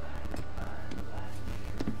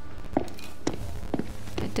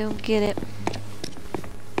 I don't get it.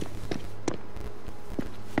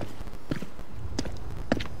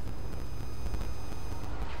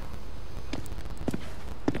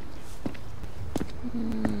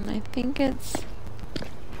 I think it's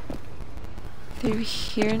through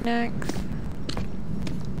here next.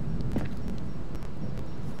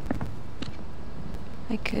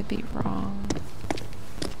 I could be wrong.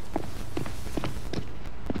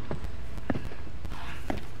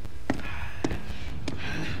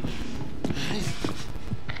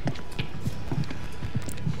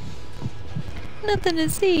 Nothing to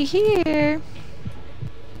see here.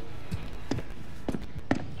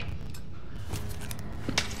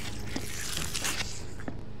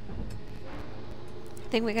 I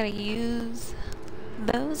think we gotta use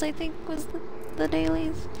those, I think was the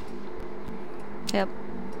dailies. Yep.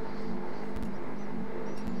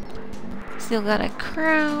 Still gotta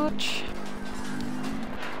crouch.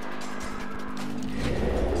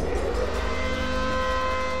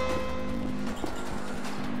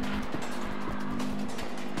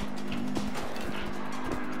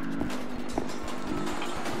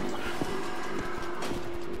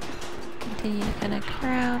 Continue to kind of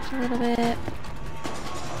crouch a little bit.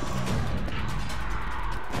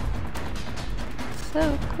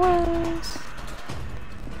 So close.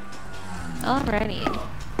 Alrighty.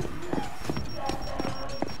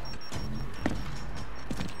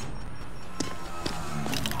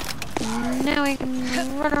 Now we can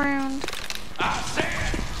run around. I said,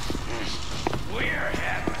 we're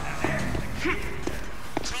having an execution.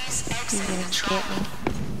 Please He's exit gonna the trauma. get me.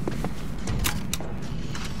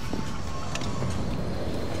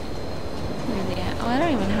 Where's he at? Oh, I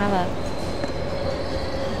don't even have a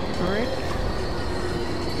brick.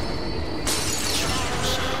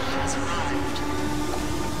 Has arrived.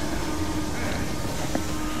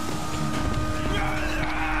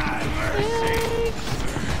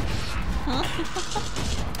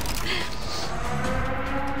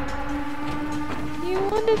 You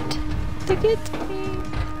wanted to get to me.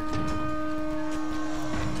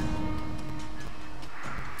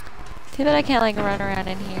 Too bad I can't like run around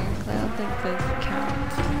in here, because I don't think this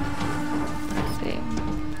counts. Let's see.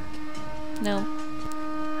 No.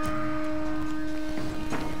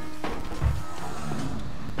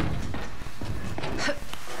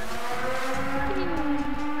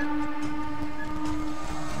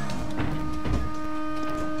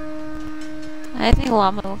 I think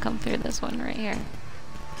llama will come through this one right here.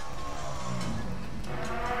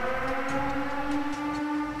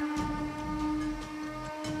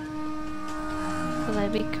 Will I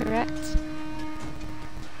be correct?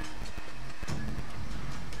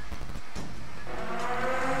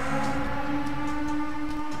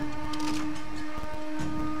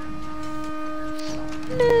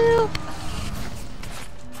 Nope.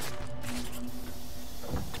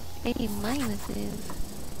 A minuses.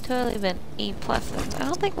 Totally been A pluses. I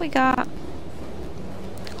don't think we got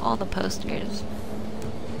all the posters.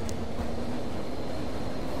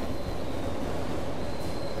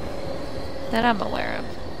 That I'm aware of.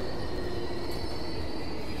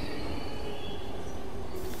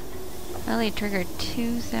 I only triggered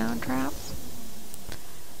 2 sound traps.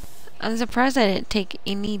 I'm surprised I didn't take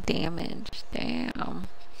any damage. Damn.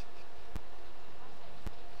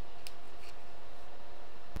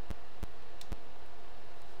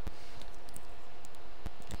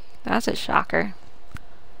 That's a shocker.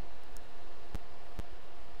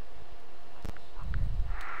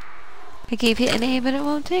 I keep hitting A, but it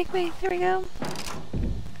won't take me. There we go.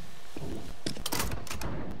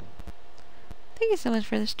 Thank you so much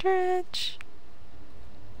for the stretch.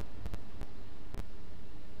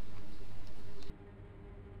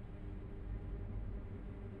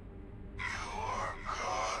 You are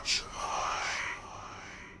God's eye.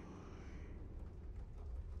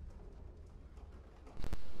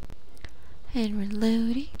 And we're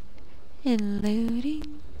loading and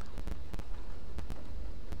loading.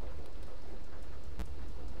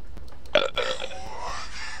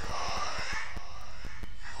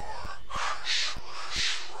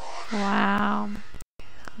 Wow.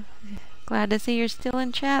 Glad to see you're still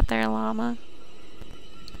in chat there, llama.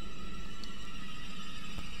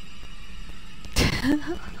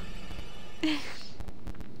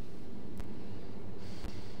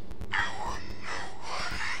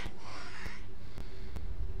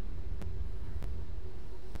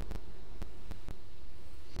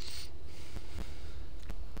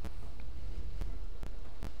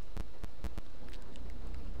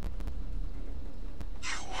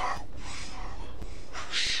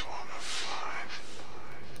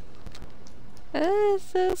 It's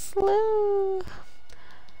so slow.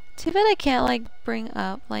 Too bad I can't like bring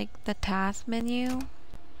up like the task menu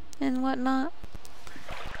and whatnot.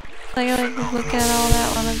 Like I like look at all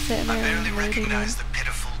that while I'm sitting there and barely waiting. recognize the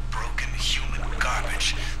pitiful, broken human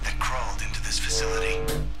garbage that crawled into this facility.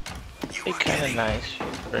 You It'd were be kind of getting nice if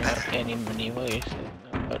you bring up any menu while you're sitting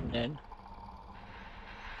there putting in.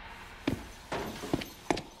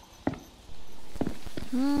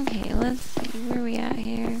 Okay, let's see where we at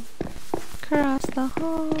here. Across the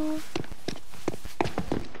hall.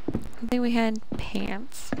 I think we had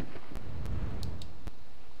pants.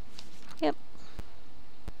 Yep.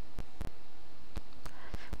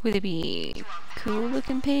 Would it be cool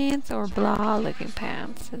looking pants or blah looking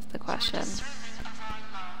pants is the question.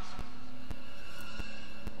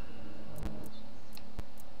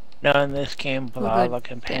 No, in this game, blah We'll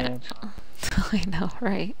looking pants. I know,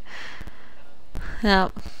 right?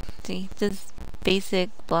 No, see, just basic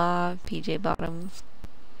blah PJ bottoms.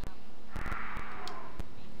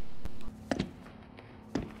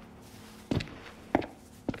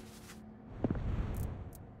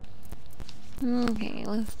 Okay,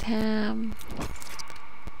 let's tab.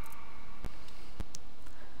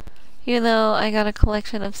 Even though I got a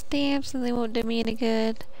collection of stamps and they won't do me any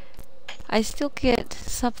good, I still get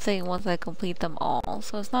something once I complete them all,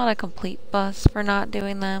 so it's not a complete bust for not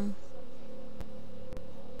doing them.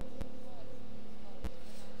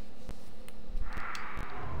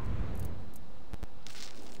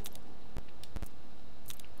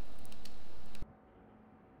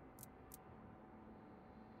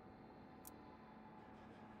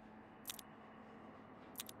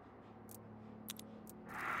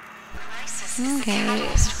 Okay,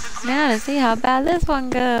 now to see how bad this one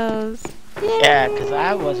goes. Yay! Yeah, because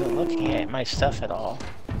I wasn't looking at my stuff at all.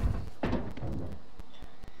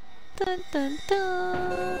 Dun, dun,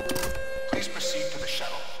 dun. Please proceed to the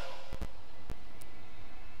shuttle.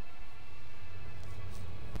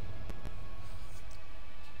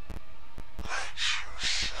 Let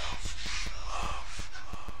yourself be loved.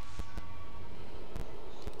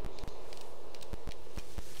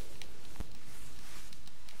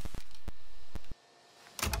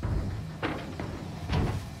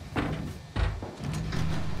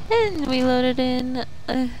 And we loaded in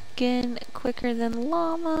again quicker than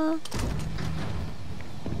llama.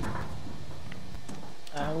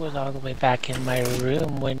 I was all the way back in my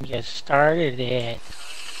room when you started it.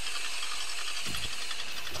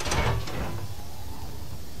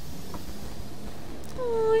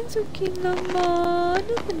 Oh, it's okay, Mama.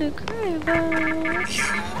 Nothing to cry about. You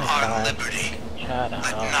are liberty. Shut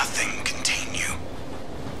Let up. nothing contain you.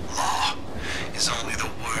 Law is only the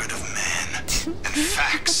word of man, and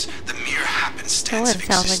facts the mere Oh, happenstance it of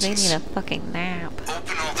sounds like they need existence. a fucking nap.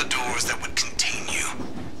 Open all the doors that would contain you,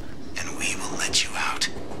 and we will let you out.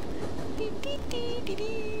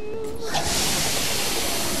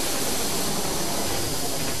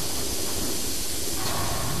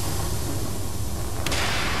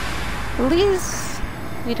 At least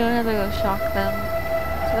we don't have to go shock them.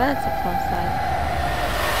 So that's a plus side.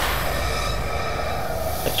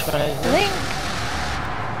 Which one is I it? think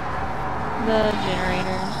the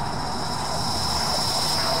generators.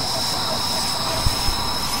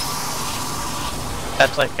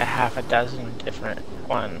 That's like a half a dozen different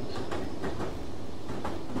ones.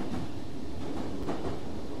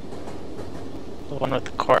 The one with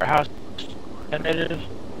the courthouse generators.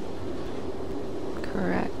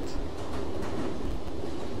 Correct.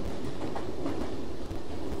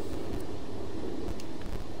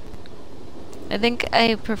 I think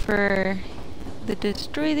I prefer the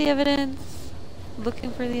destroy the evidence,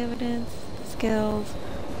 looking for the evidence, skills,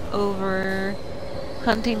 over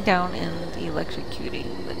hunting down and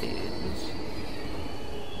electrocuting the dudes.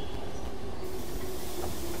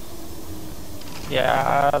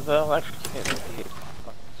 Yeah, the electrocutor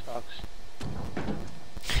fucking sucks.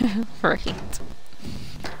 Right.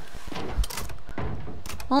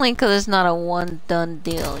 Only because it's not a one done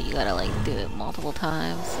deal. You gotta like do it multiple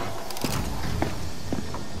times.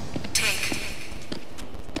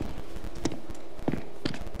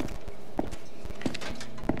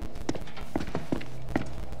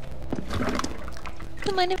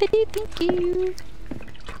 Come on, everybody, thank you.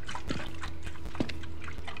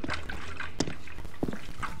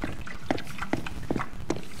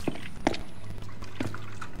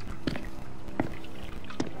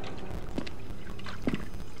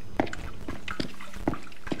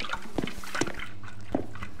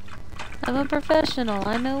 I'm a professional.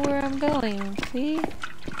 I know where I'm going. See?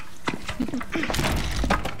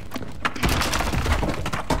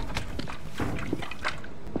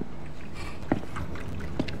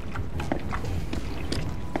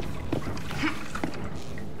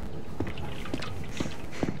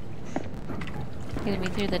 Getting me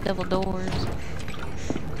through the double doors.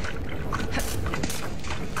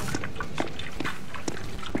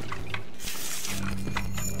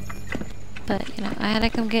 But, you know, I had to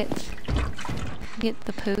come get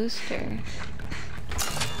the poster.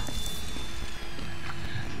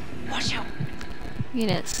 Watch out. You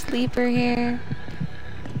know, sleeper here.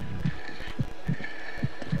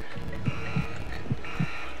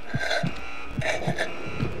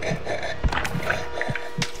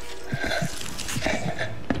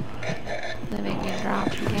 They make me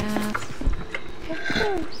drop the gas. Of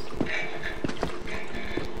course.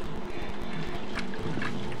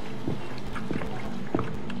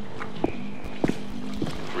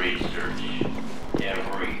 Research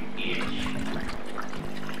every inch.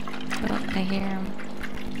 Oh, I hear him.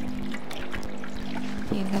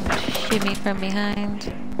 You can shoot me from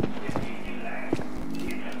behind.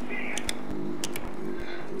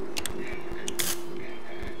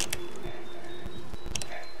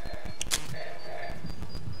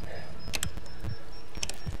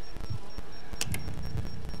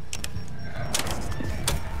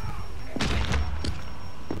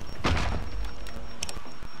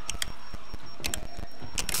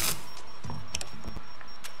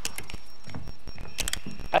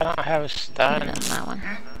 I don't have a stun. On that one.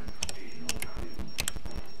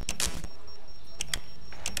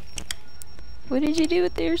 What did you do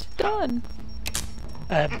with your stun?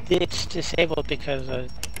 It's disabled because of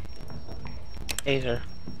laser.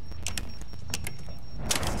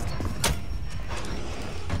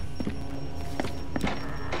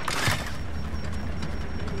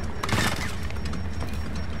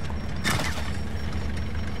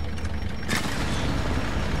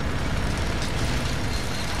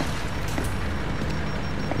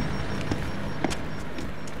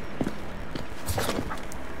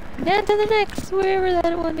 Down to the next, wherever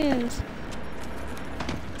that one is.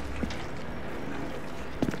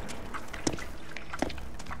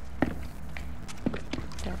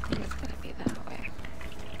 Don't think it's gonna be that way.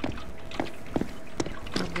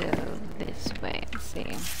 We'll go this way and see.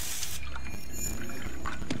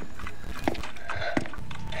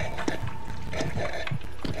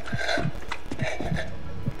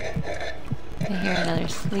 I hear another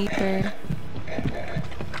sleeper.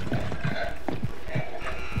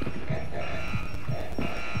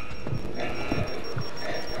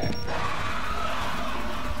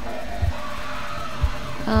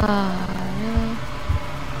 Oh, really?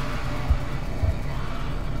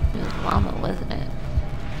 It was Llama, wasn't it?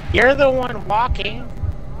 You're the one walking.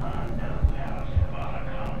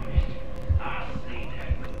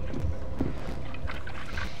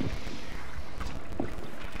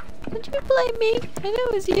 Did you blame me? I know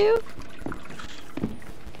it was you.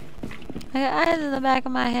 I got eyes in the back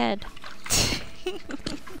of my head.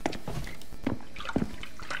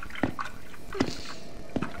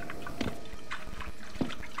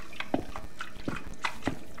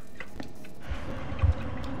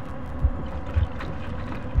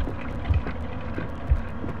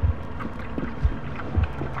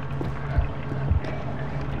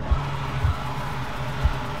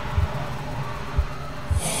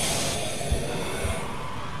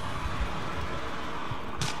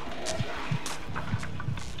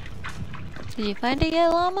 Did you find it yet,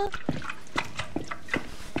 Llama?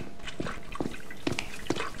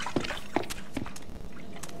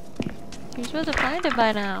 You're supposed to find it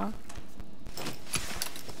by now.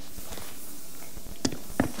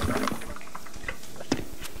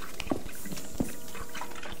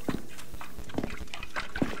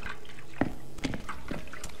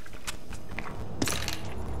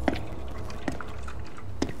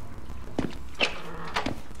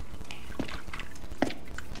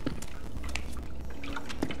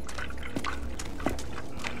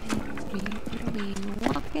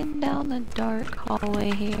 We're walking down the dark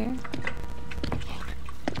hallway here.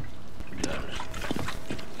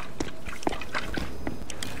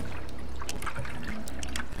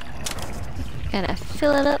 Gotta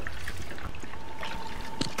fill it up.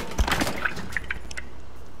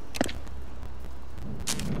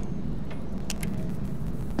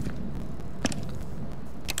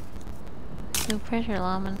 No pressure,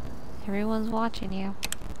 Llama. Everyone's watching you.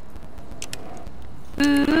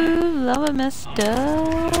 Ooh, Llama messed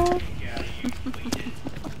up.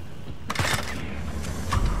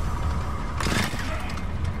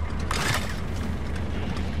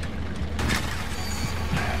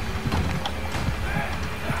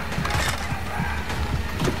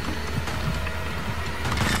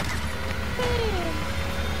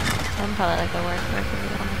 I'm probably like the worst person to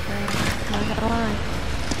get on the train. Not gonna lie.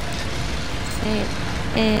 Say it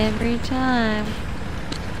every time.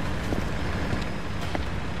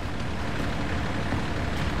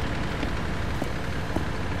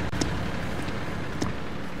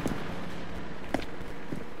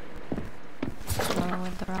 Oh, I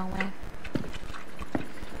went the wrong way.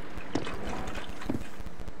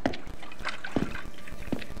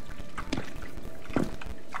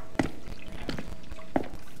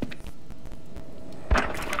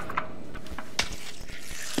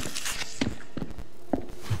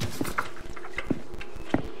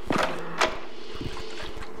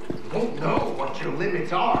 Won't know what your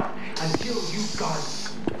limits are until you've gone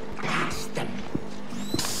past them.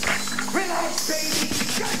 Relax, baby.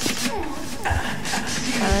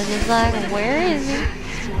 I was just like, where is he? Okay,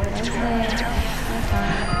 that's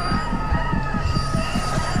fine.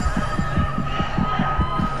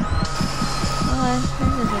 Oh, this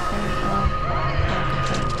is a thing.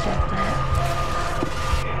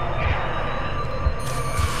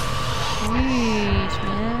 Jeez,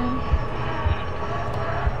 man.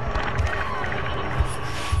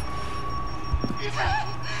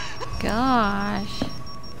 Gosh.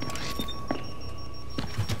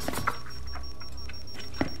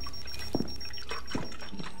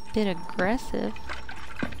 Bit aggressive.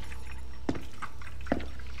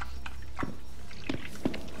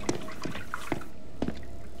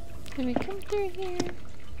 Can we come through here?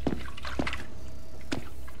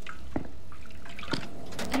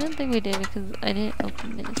 I don't think we did because I didn't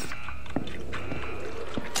open this.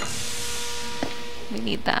 We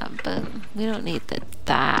need that, but we don't need it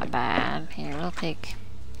that bad. Here, we'll take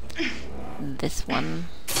this one.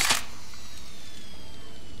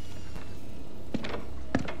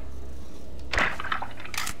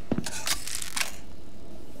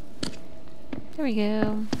 There we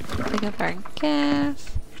go. Pick up our gas.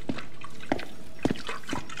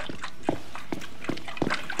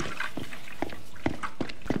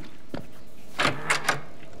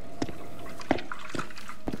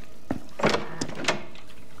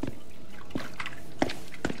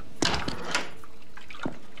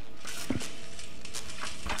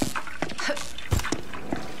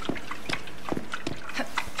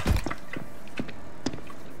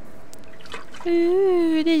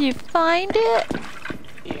 Ooh, did you find it?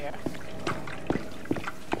 Yeah.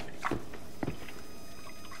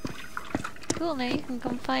 Cool, now you can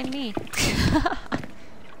come find me.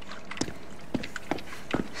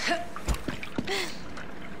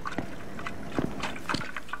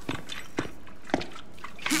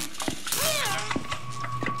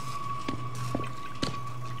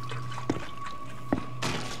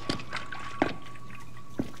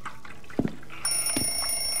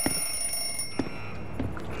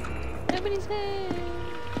 Nobody's there.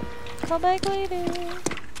 Call back later.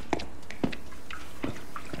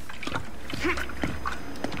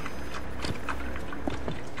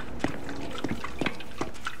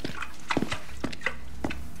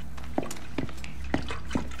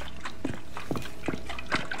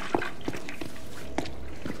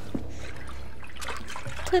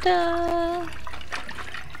 Ta-da!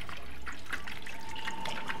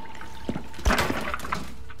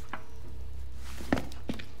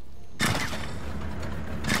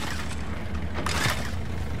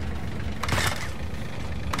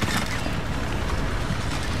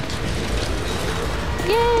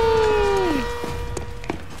 Yay!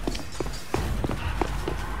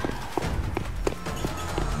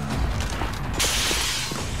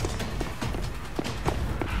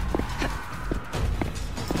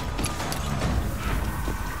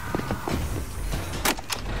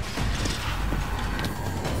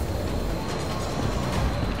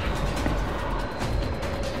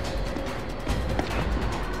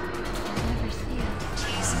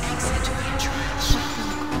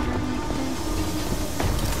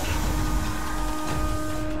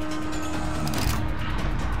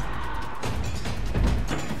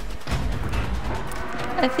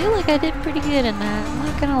 I feel like I did pretty good in that, I'm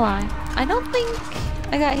not gonna lie. I don't think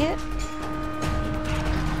I got hit.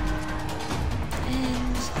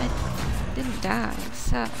 And I didn't die,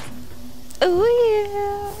 so... Oh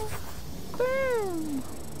yeah! Boom!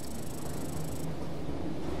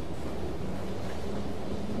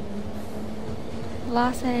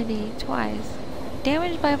 Lost entity twice.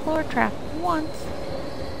 Damaged by a floor trap once.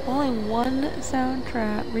 Only one sound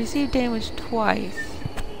trap. Received damage twice.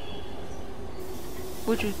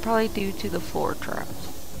 Which was probably due to the floor traps.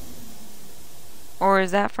 Or is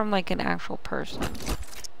that from like an actual person?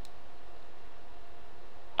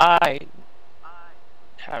 I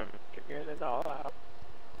haven't figured it all out.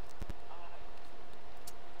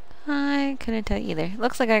 I couldn't tell you either.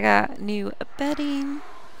 Looks like I got new bedding.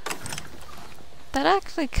 That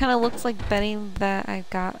actually kind of looks like bedding that I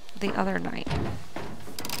got the other night.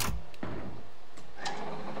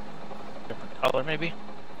 Different color, maybe?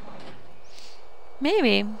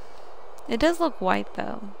 Maybe. It does look white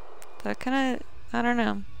though. So kind of, I don't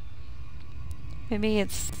know. Maybe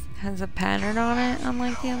it's has a pattern on it,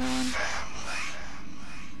 unlike the other one.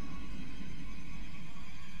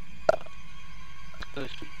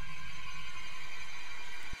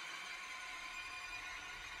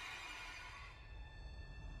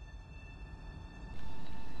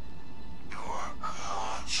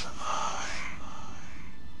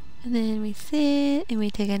 And then we sit and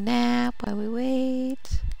we take a nap while we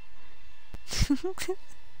wait.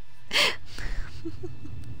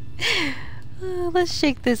 Let's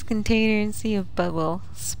shake this container and see if Bud will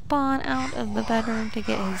spawn out of the bedroom to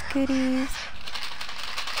get his goodies.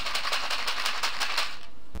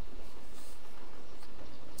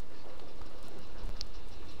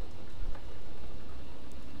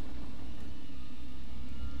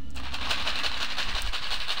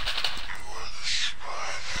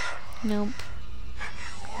 Nope.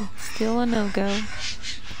 Still a no-go.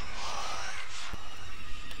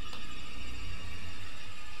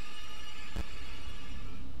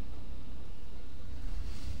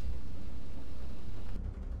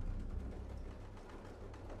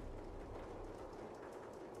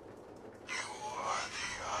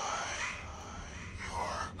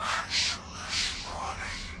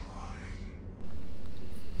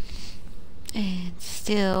 And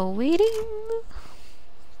still waiting.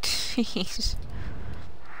 Jeez.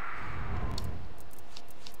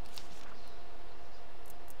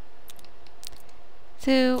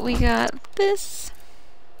 So we got this.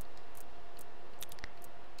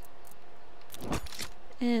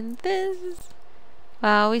 And this.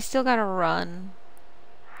 Wow, we still gotta run.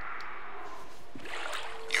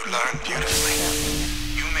 You learn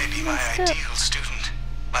beautifully. You may be my ideal student,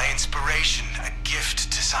 my inspiration, a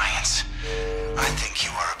gift to science. I think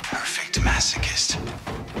you are a perfect masochist.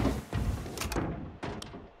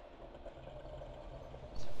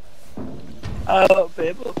 Oh,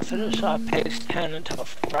 babe, we'll finish off page 10 until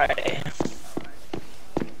Friday.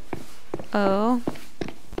 Oh.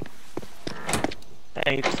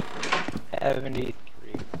 Page 73.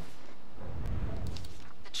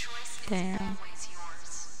 Damn.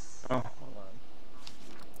 Oh, hold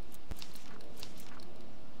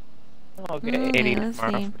on. I'll get 80 let's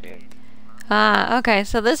tomorrow see. for you. Ah, okay,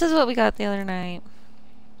 so this is what we got the other night.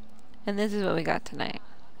 And this is what we got tonight.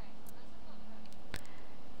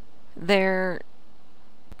 They're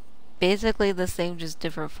basically the same, just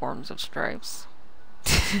different forms of stripes.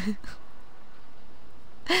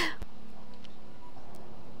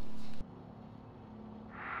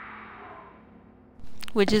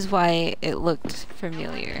 Which is why it looked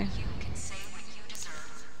familiar.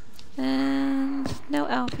 And no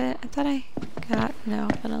outfit. I thought I got an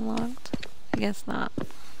outfit unlocked. I guess not.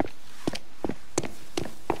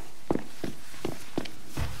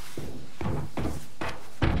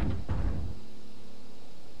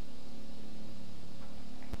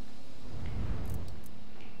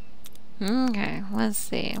 Okay, let's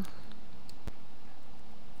see.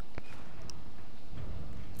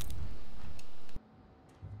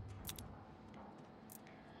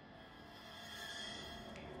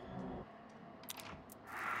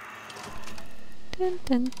 Dun,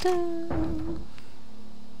 dun, dun.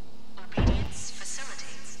 Obedience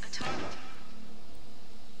facilitates autonomy.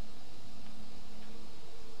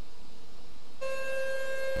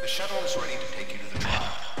 The shuttle is ready to take you to the trial.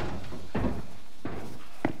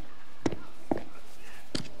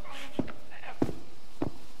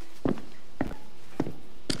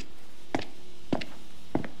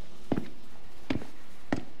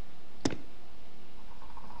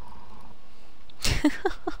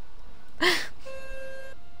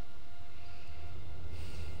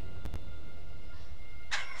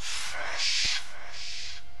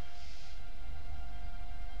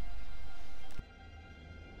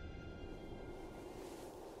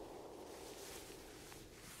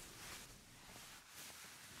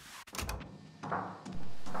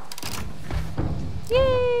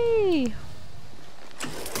 Yay!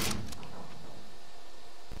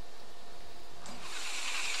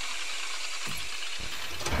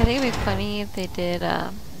 I think it'd be funny if they did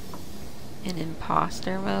an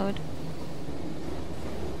imposter mode.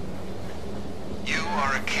 You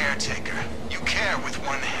are a caretaker. You care with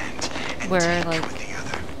one hand and Where, take like, with the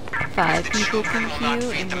other. 5 The people children can will not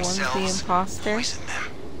queue feed and one's the themselves. imposter. Poison them.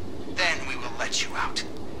 Then we will let you out.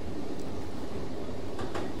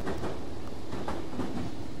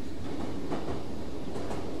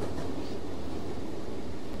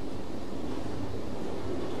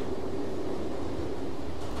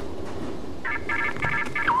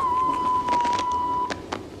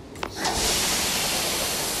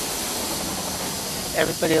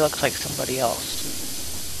 Everybody looks like somebody else.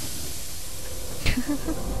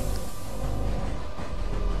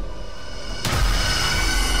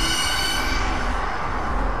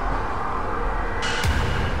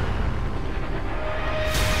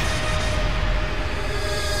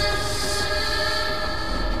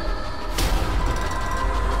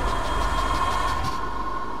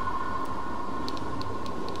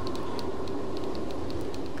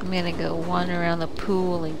 I'm gonna go wander around the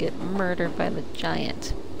pool and get murdered by the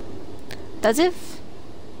giant. As if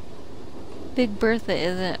Big Bertha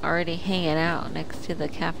isn't already hanging out next to the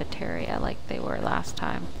cafeteria like they were last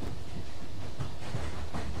time.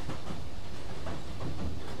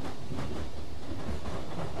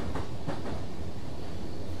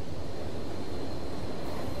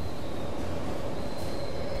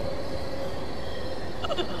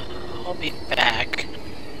 I'll be back.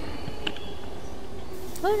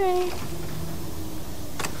 Alright.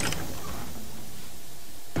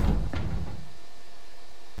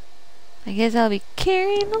 I guess I'll be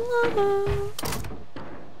carrying the llama.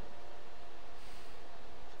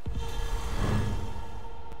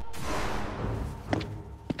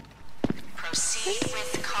 Proceed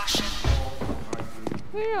with caution.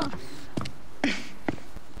 We're off.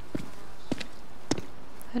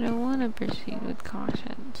 I don't want to proceed with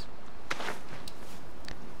cautions.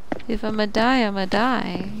 If I'm a die,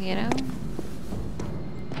 you know?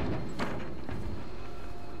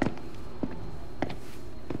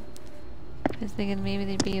 I was thinking maybe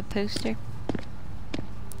there'd be a poster.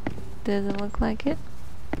 Doesn't look like it.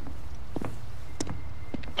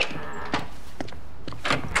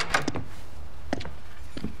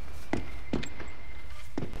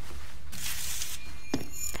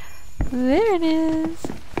 There it is!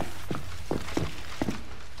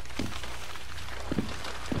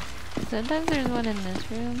 Sometimes there's one in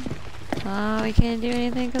this room. Oh, we can't do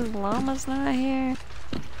anything because Llama's not here.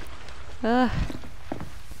 Ugh.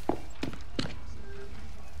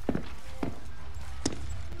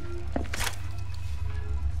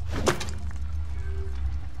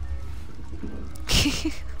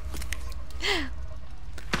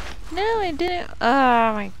 No, I didn't.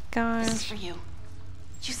 Oh my gosh. This is for you.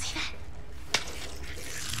 You see that?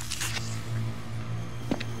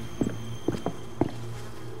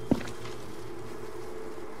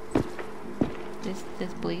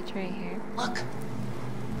 This bleach right here. Look.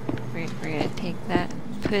 We're gonna take that,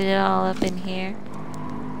 put it all up in here,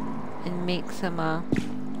 and make some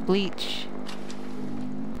bleach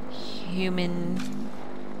human.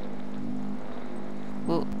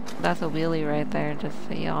 Well, that's a wheelie right there, just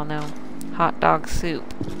so y'all know. Hot dog soup.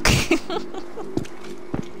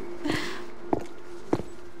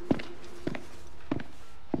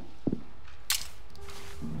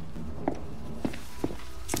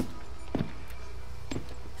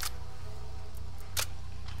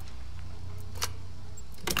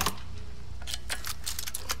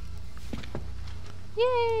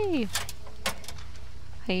 Yay!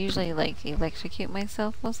 I usually like electrocute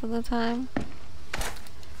myself most of the time.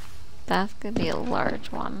 That's gonna be a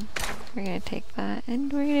large one. We're gonna take that,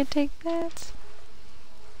 and we're gonna take that.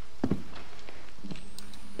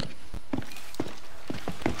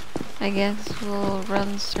 I guess we'll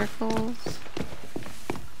run circles.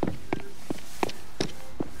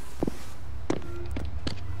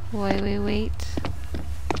 While we wait.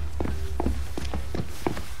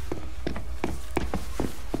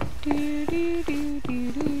 Do, do, do,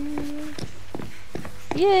 do, do.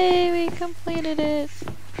 Yay, we completed it!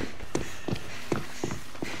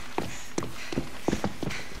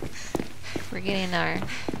 We're getting our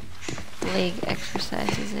leg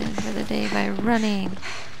exercises in for the day by running.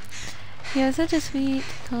 You have such a sweet,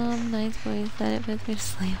 calm, nice voice that it puts me to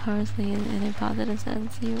sleep harmlessly in a positive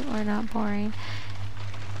sense. You are not boring.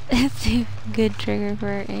 It's a good trigger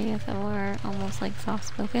for ASMR, almost like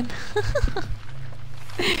soft-spoken.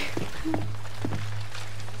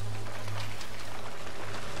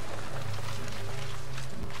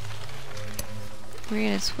 We're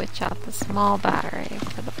gonna switch out the small battery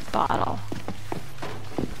for the bottle.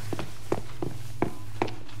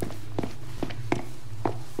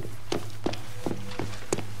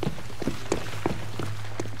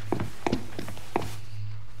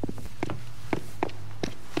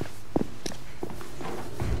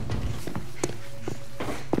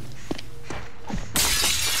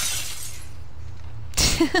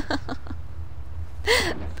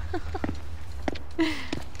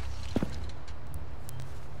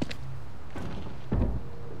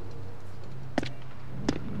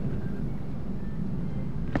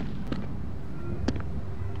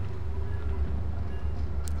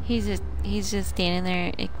 He's just standing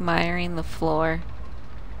there admiring the floor.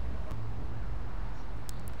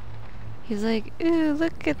 He's like, ooh,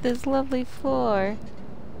 look at this lovely floor.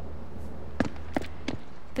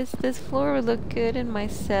 This floor would look good in my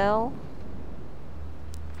cell.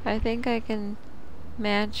 I think I can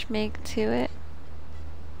match make to it.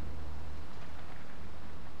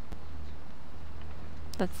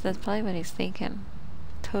 That's probably what he's thinking.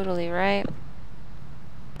 Totally right.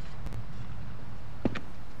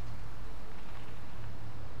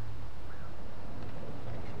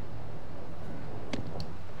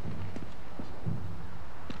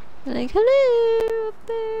 Like, hello up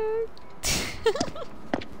there.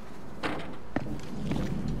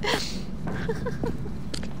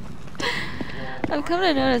 I've come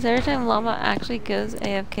to notice every time Llama actually goes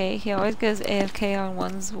AFK, he always goes AFK on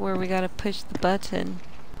ones where we gotta push the button.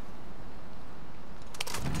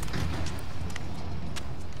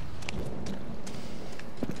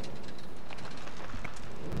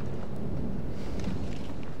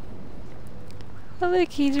 Oh look,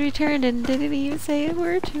 he's returned and didn't even say a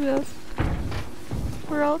word to us.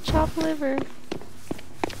 We're all chopped liver.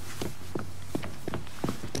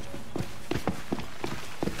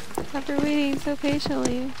 After waiting so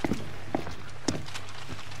patiently.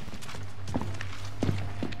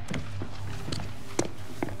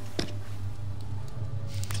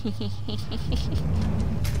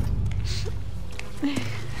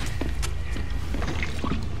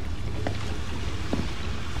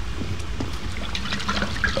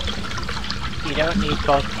 You don't need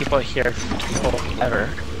both people here to pull the lever.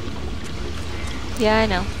 Yeah, I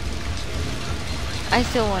know. I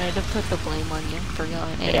still wanted to put the blame on you for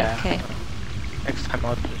going AFK. Next time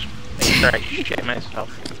I'll just make sure I shit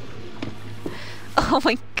myself. Oh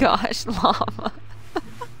my gosh, Llama.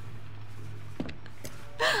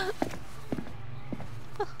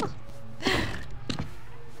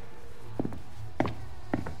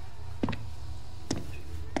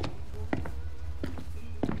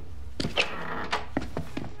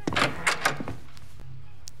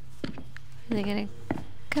 Are they gonna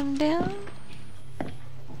come down?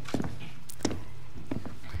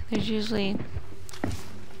 There's usually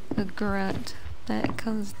a grunt that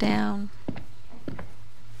comes down.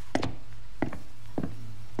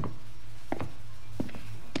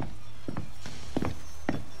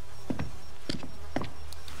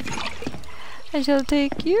 I shall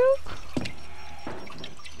take you,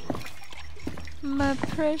 my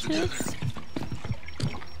precious.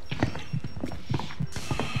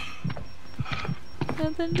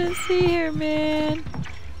 Nothing to see here, man.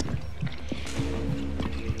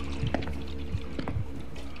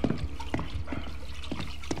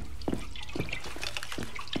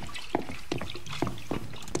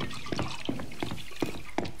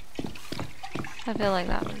 I feel like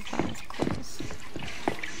that was close.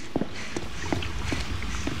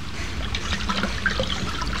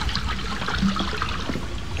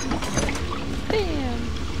 Bam!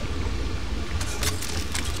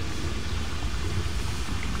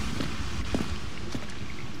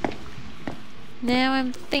 Now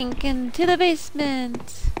I'm thinking to the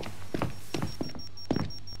basement.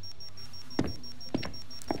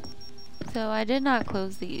 So I did not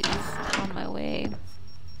close these on my way.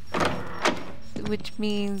 Which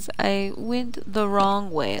means I went the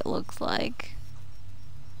wrong way, it looks like.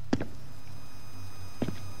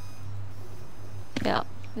 Yep.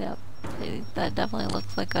 That definitely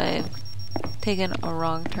looks like I've taken a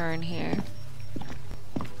wrong turn here.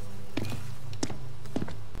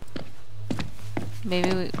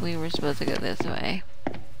 Maybe we were supposed to go this way.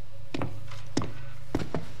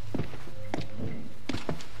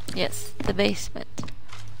 Yes, the basement.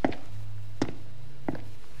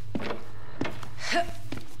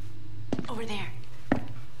 Over there.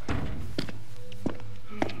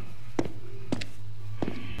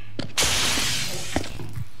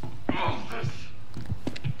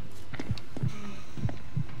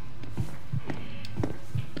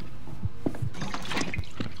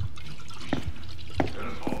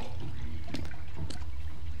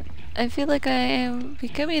 I feel like I am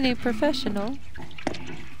becoming a professional.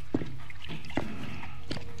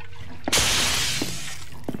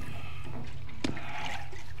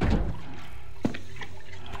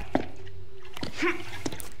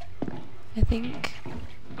 I think.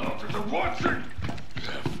 Officer Watson! You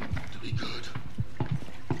have to be good.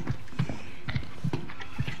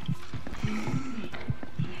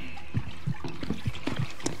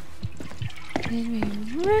 Made me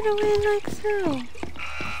run away like so.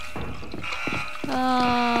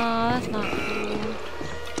 Oh, that's not cool.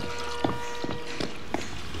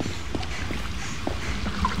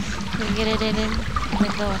 Can we get it in and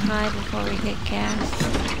then go and hide before we get gassed?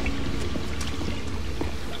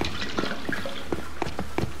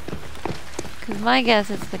 Cause my guess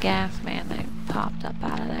it's the gas man popped up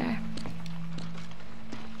out of there.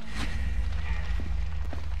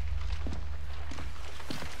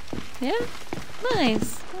 Yeah?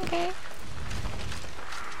 Nice. Okay.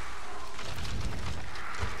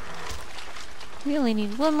 We only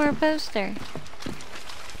need one more poster.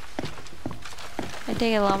 I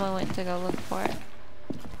take it Llama went to go look for it.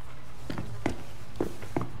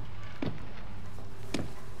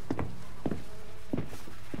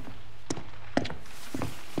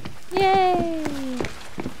 Yay!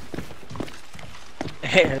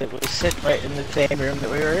 It was sitting right in the same room that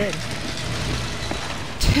we were in.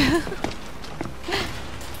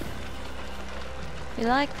 You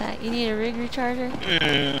like that? You need a rig recharger?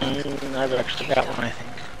 I've actually got one, I think.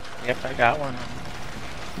 Yep, I got one.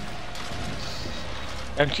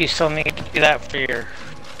 Don't you still need to do that for your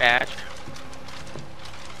badge?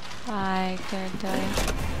 I couldn't tell you.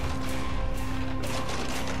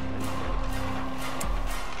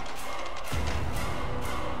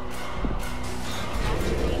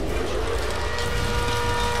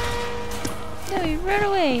 No, you run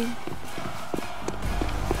away.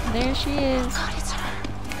 There she is. God, it's her.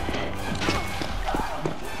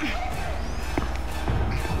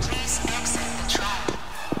 Please exit the trial.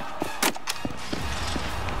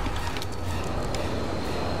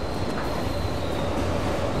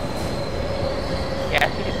 Yeah, I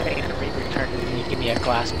think if I get a recharger, then you give me a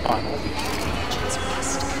glass bottle. Agents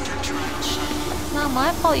must enter trial shuttle. Not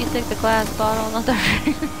my fault you took the glass bottle, not the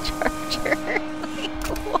rig recharger. Like,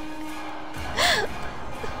 what?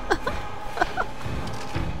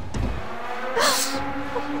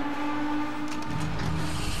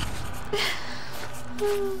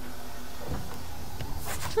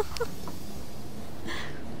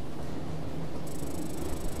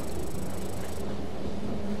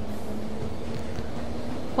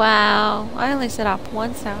 Wow, I only set off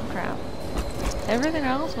one sound trap. Everything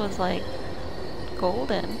else was like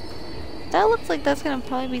golden. That looks like that's gonna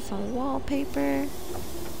probably be some wallpaper.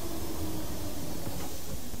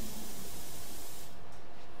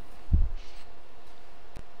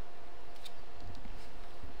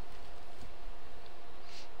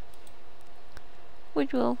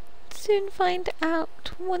 Which we'll soon find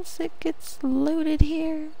out once it gets loaded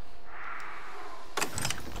here.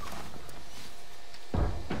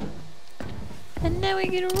 And now we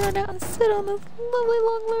get to run out and sit on this lovely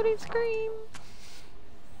long loading screen.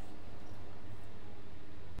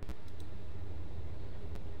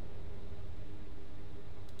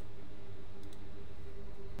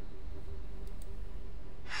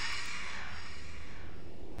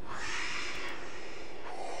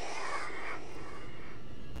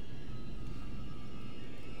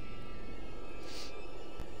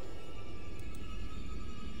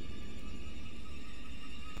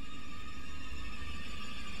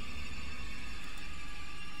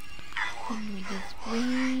 And we just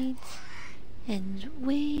wait and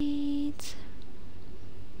wait.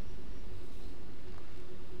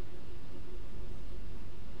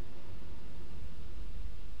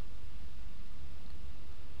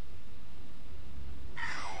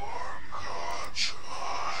 God's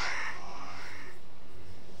eye.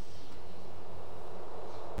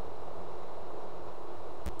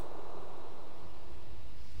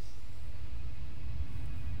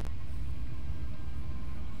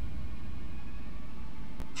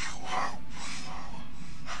 You are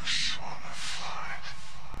personified.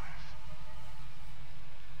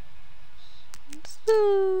 So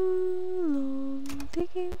long,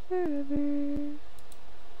 taking forever.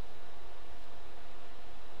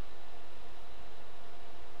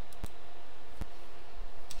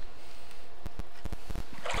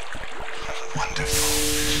 Wonderful.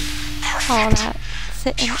 Perfect. All that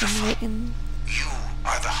sitting and waiting. You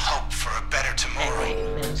are the hope for a better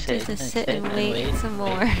tomorrow. Just to sit and wait some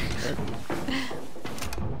more.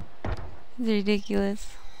 It's ridiculous.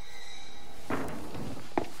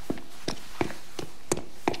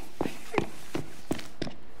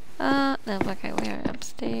 No, okay, we are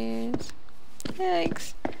upstairs.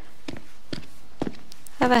 Yikes. I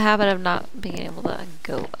have a habit of not being able to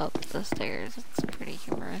go up the stairs. It's pretty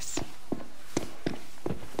humorous.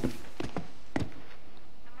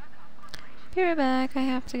 Be right back. I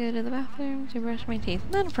have to go to the bathroom to brush my teeth.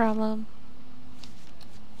 Not a problem.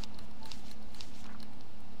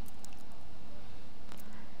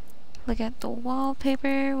 Look at the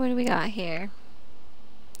wallpaper. What do we got here?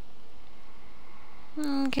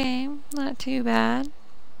 Okay, not too bad.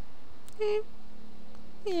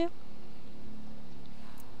 Yeah.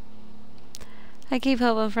 I keep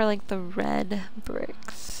hoping for like the red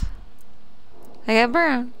bricks. I got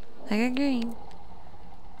brown. I got green.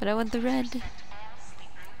 But I want the red.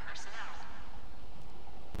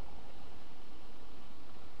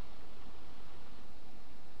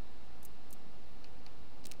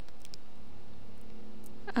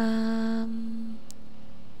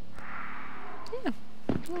 Yeah.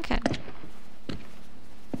 Okay.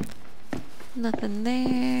 Nothing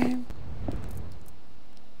there.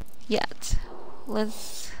 Yet.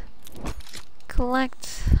 Let's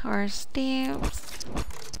collect our stamps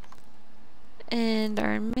and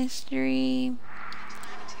our mystery,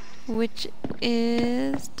 which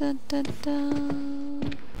is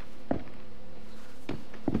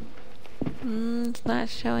it's not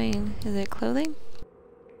showing. Is it clothing?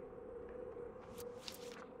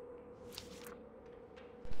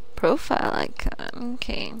 Profile icon.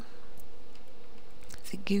 Okay.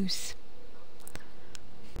 It's a goose.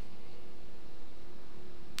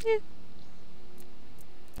 Yeah.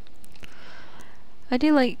 I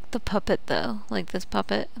do like the puppet though, like this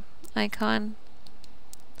puppet icon.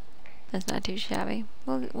 That's not too shabby.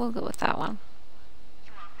 We'll go with that one.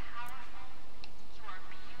 You are powerful. You are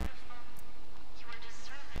beautiful. You are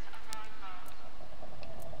deserving of our love.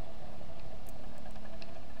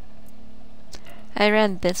 I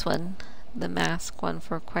ran this one, the mask one,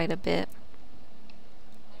 for quite a bit.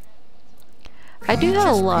 I do have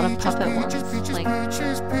a lot of puppet ones, like a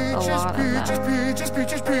lot of them.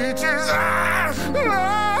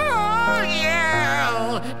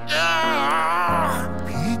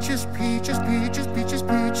 Peaches, peaches, peaches, peaches,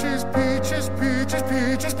 peaches, peaches, peaches,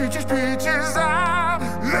 peaches, peaches, peaches, I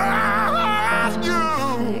love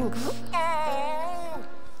you.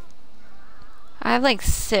 I have like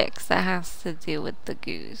 6 that has to do with the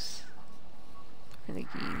goose. Or the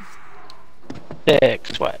geese.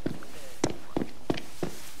 6 what?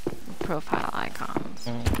 Profile icons.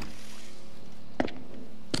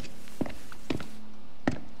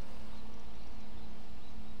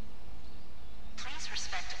 Please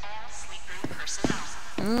respect all sleep room personnel.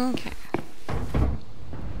 Okay.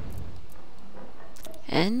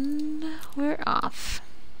 And we're off.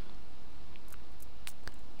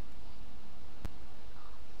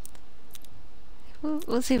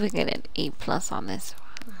 We'll see if we can get an A+ on this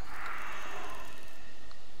one.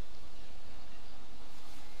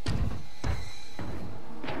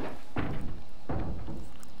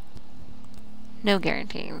 No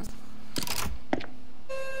guarantees. The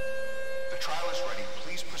trial is ready.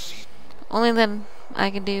 Please proceed. Only thing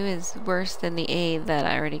I can do is worse than the A that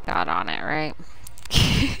I already got on it, right?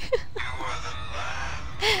 You are the lamb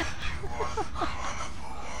and you are the carnivore.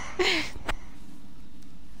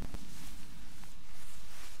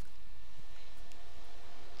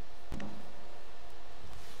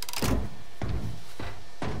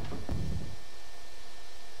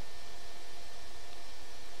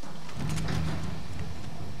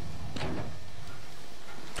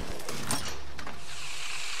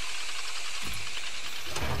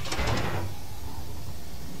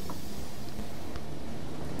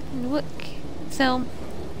 Look, so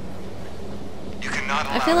You cannot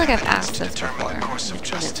I feel like I've allow asked evidence this to determine before, the course of which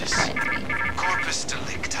didn't justice. surprise me. Corpus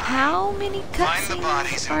delicti. How many Find the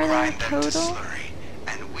bodies cutscenes and are there grind them to total? slurry,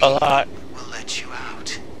 and we A lot. will let you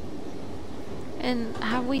out. And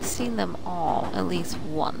have we seen them all at least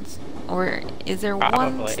once? Or is there one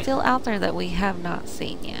Probably. still out there that we have not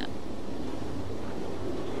seen yet?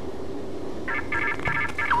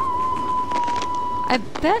 I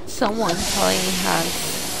bet someone probably has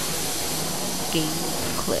a game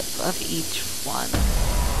clip of each one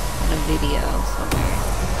in a video somewhere.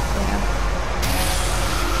 Yeah.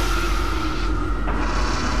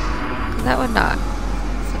 That would not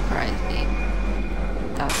surprise me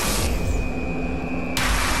if that's the case.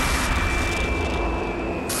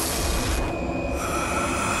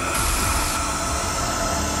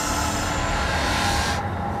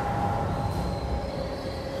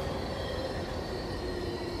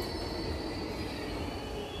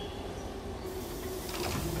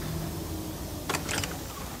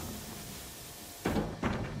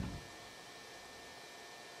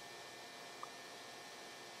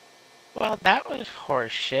 Well, that was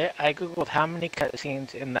horse shit. I googled how many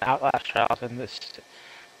cutscenes in the Outlast Trials and this,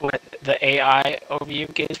 what the AI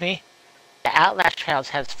overview gives me. The Outlast Trials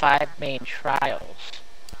has 5 main trials,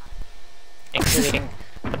 including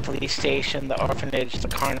the police station, the orphanage, the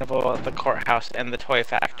carnival, the courthouse, and the toy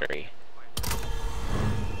factory.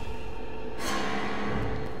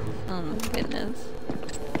 Oh my goodness.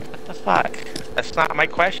 What the fuck? That's not my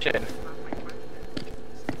question.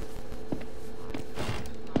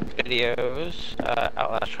 Videos,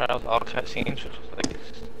 Outlast Trials, all cutscenes, which was like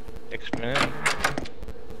 6 minutes.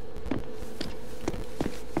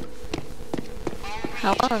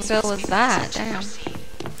 How long ago was that? Damn.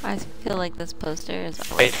 I feel like this poster is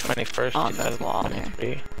May always 21st, on this wall there.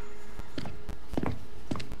 2023.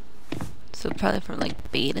 So probably from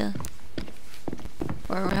like beta.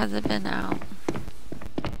 Or has it been out?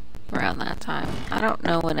 around that time. I don't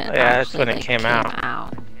know when it Yeah, that's actually when it like, came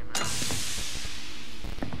out.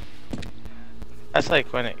 That's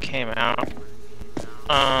like when it came out.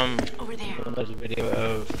 Over there. There's a video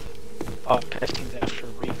of all cutscenes after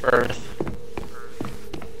Rebirth.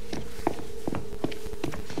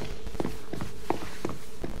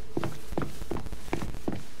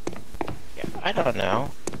 Yeah, I don't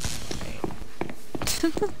know.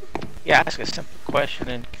 Yeah, ask a simple question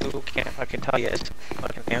and Google can't fucking tell you a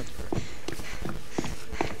fucking answer.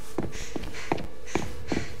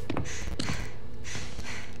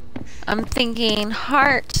 I'm thinking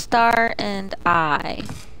heart, star, and eye.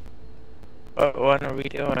 What one are we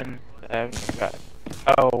doing? I haven't got.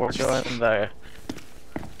 Oh, we're doing the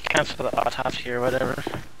cancel the autopsy or whatever.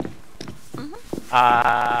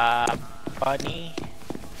 Bunny,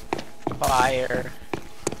 fire,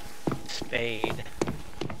 spade.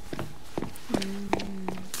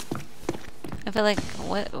 I feel like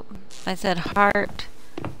what I said: heart,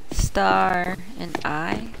 star, and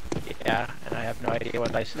eye. Yeah, and I have no idea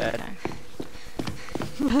what I said.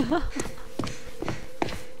 Okay.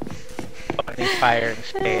 Bunny, fire, and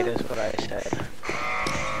spade is what I said.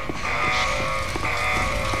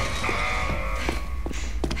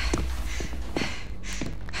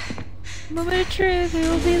 Moment of truth, who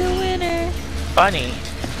will be the winner? Bunny.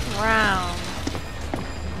 Round.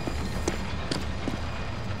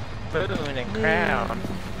 Moon and crown.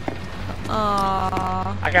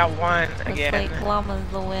 Aww. I got one again. Looks like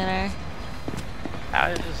Llama's the winner.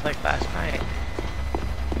 That was just like last night.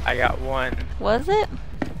 I got one. Was it?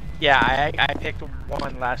 Yeah, I picked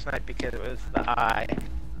one last night because it was the eye.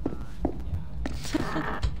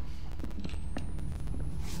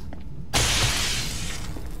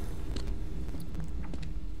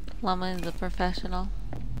 Llama is a professional.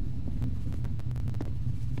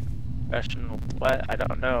 Professional what? I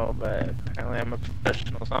don't know, but apparently I'm a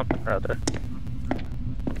professional something or other.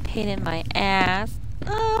 Pain in my ass.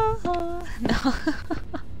 Oh, no.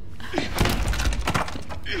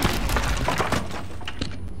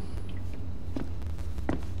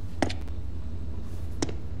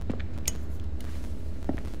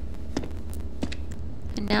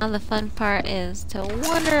 And now the fun part is to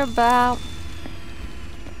wonder about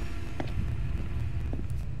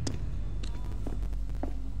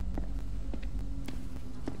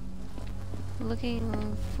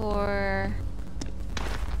looking for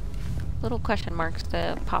little question marks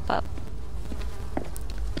to pop up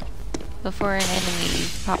before an enemy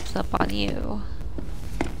pops up on you.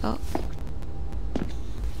 Oh.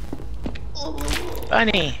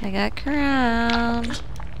 Bunny! I got crowned.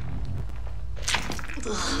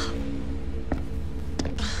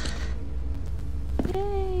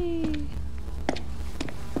 Yay!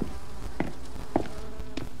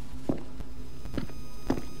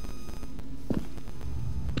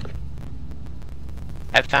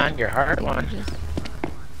 I found your heart one.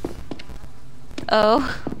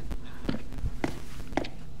 Oh.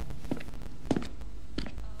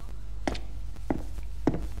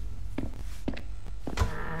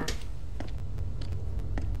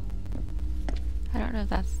 I don't know if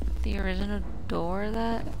that's the original door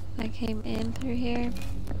that I came in through here.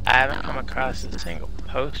 I haven't come across a single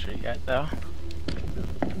poster yet, though.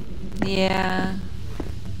 Yeah.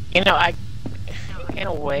 You know, in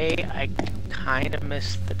a way, I kind of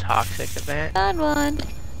missed the toxic event. Done one.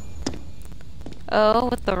 Oh,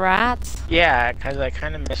 with the rats? Yeah, because I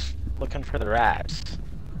kind of miss looking for the rats.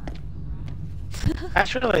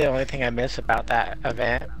 That's really the only thing I miss about that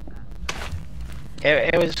event.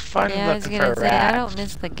 It was fun Yeah, I was looking gonna for say, rats. I don't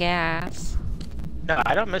miss the gas. No,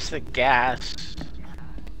 I don't miss the gas,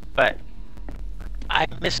 but I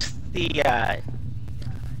miss the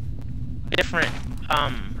different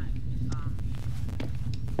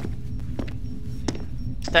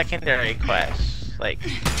secondary quests, like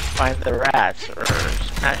find the rats or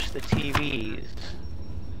smash the TVs.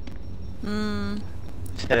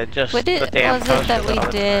 Instead of just What the damn was it that posters we all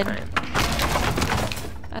the did? time.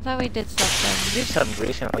 I thought we did We something. did something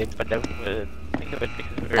recently, but it would, I think it would be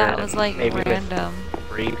because we That were was like maybe random. with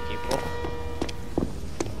 3 people.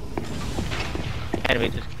 And we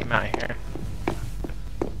just came out here.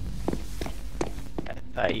 I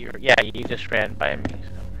thought you were, yeah, you just ran by me. So.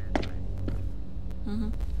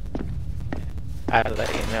 I'd let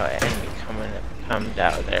you know enemy comes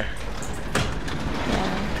out there.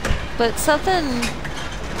 Yeah. But something,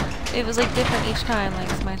 it was like different each time, like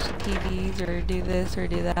smash the TVs or do this or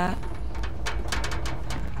do that.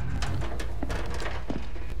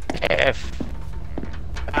 If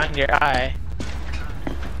found your eye.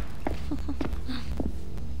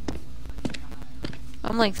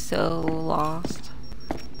 I'm like so lost.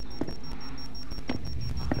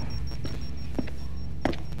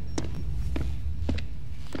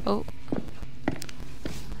 Oh.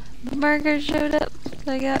 The marker showed up.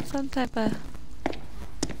 So I got some type of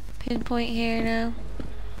pinpoint here now.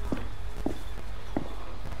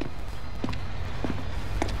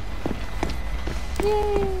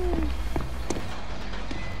 Yay!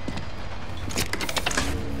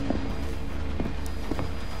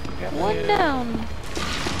 One down.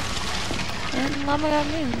 And Llama got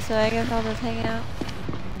me, so I guess I'll just hang out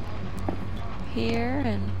here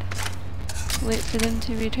and wait for them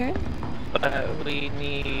to return. But we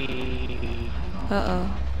need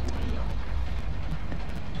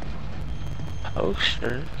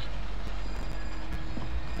posters.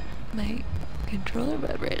 My controller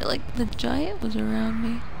vibrated like the giant was around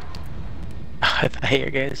me. I thought you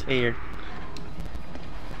were gonna say your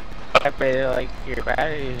vibrated like your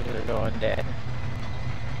batteries are going dead.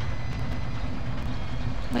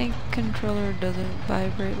 My controller doesn't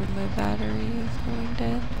vibrate when my battery is going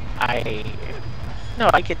dead. No,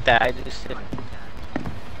 I get that. I just didn't.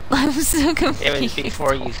 I'm so confused. It was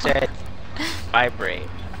before you said vibrate.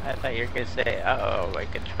 I thought you were gonna say, "Uh oh, my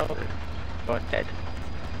controller's going dead."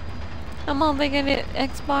 I'm all thinking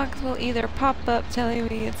Xbox will either pop up telling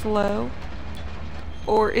me it's low,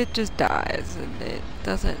 or it just dies and it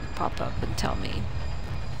doesn't pop up and tell me.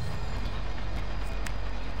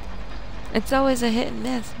 It's always a hit and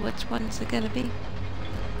miss. Which one's it gonna be?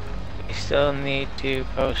 We still need 2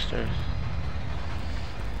 posters.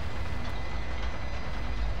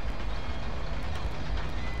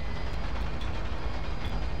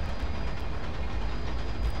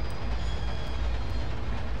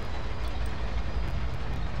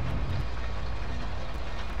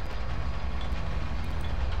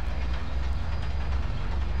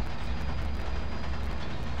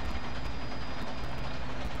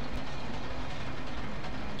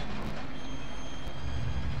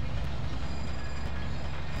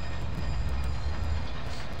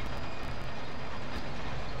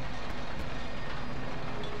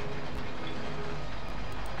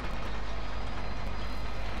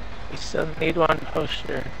 We still need 1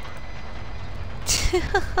 poster. They're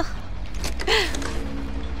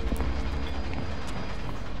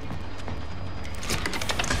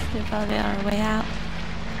probably on our way out.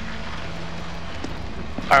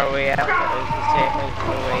 Our way out is the same as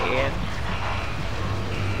the way in.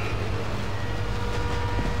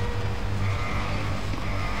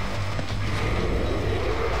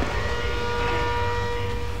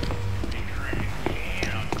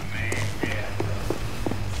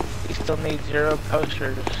 We still need 0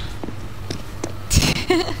 posters.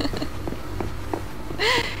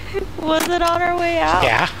 Was it on our way out?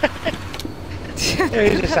 Yeah.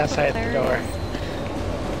 It was just outside the door.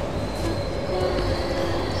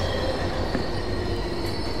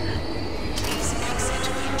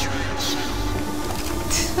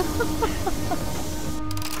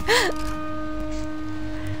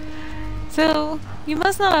 So, you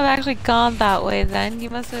must not have actually gone that way then. You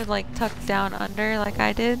must have like tucked down under like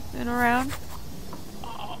I did and around.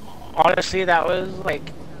 Honestly, that was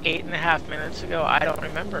like 8.5 minutes ago. I don't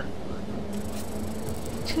remember.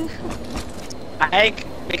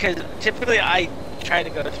 Because typically I try to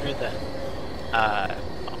go through the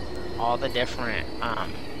all the different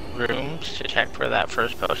rooms to check for that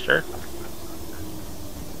first poster.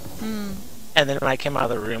 And then when I came out of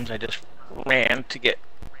the rooms, I just ran to get,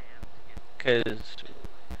 because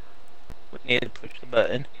we needed to push the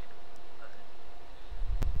button.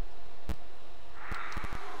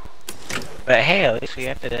 But hey, at least we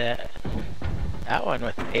ended that one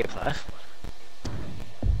with an A+.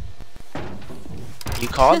 You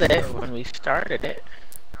called it when we started it.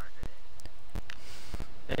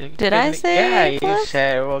 Did I say yeah, A+? you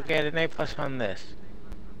said we'll get an A+ on this.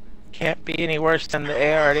 Can't be any worse than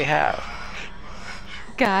they already have.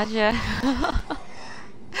 Gotcha.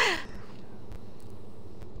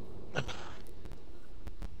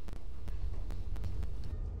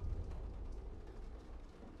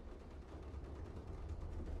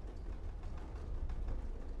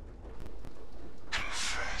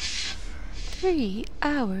 Confess. 3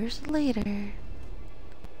 hours later.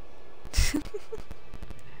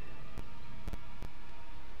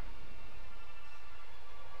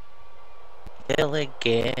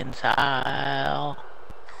 Gilligan's Isle.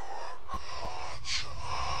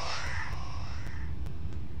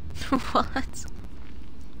 What?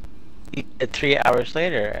 You did 3 hours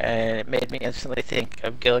later, and it made me instantly think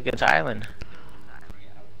of Gilligan's Island.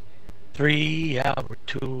 3-hour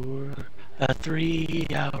tour, a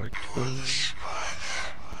 3-hour tour.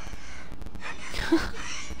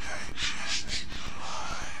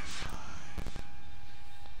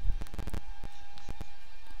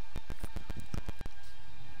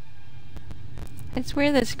 It's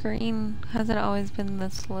weird the screen hasn't always been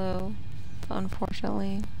this slow,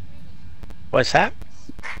 unfortunately. What's that?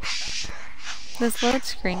 This load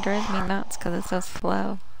screen drives me nuts because it's so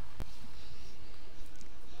slow.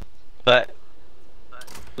 But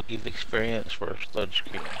we've experienced worse load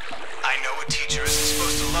screen. I know a teacher isn't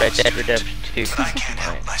supposed to love Red a Dead student, Redemption 2. but I can't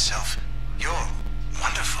help myself. You're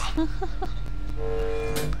wonderful.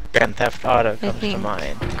 Grand Theft Auto I comes to think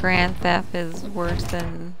mind. Grand Theft is worse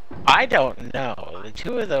than... I don't know. The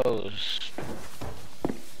two of those...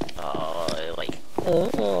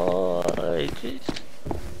 just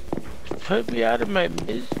put me out of my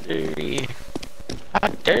misery. How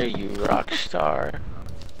dare you, Rockstar?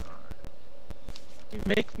 You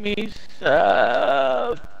make me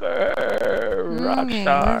suffer, Okay,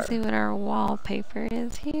 Rockstar. let's see what our wallpaper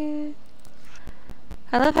is here.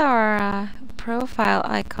 I love how our profile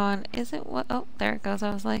icon isn't what... Oh, there it goes.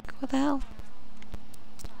 I was like, what the hell?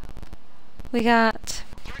 We got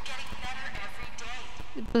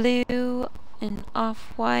blue and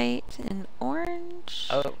off-white and orange.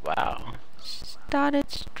 Oh, wow.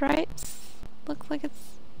 Dotted stripes. Looks like it's...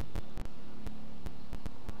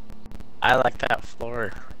 I like that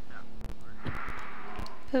floor.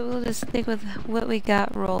 But we'll just stick with what we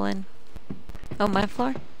got rolling. Oh, my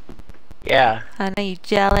floor? Yeah. I know you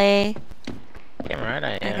jelly. Damn right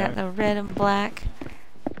I I am. got the red and black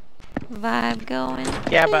vibe going.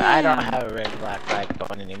 Yeah, but I don't have a red and black vibe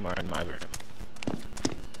going anymore in my room.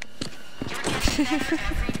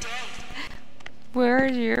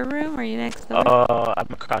 Where's your room? Are you next door? Oh, I'm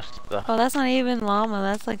across the... Oh, that's not even Llama.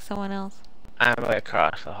 That's like someone else. I'm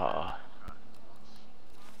across the hall.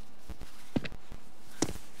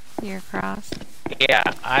 You're across. Yeah,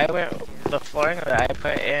 I went... The flooring that I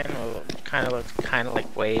put in kind of looks kind of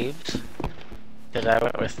like waves. Because I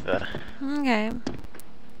went with the... Okay.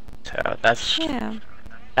 So that's... Yeah.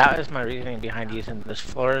 That was my reasoning behind using this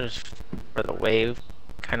floor is for the wave.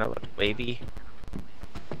 Kind of look wavy.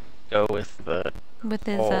 Go with the... With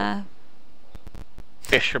his, whole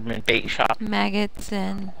fisherman bait shop. maggots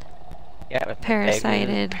and... Yeah, with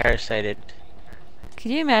parasited. Parasited.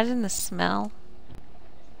 Could you imagine the smell?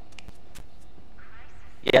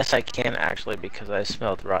 Yes, I can actually because I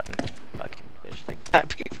smelled rotten fucking fish like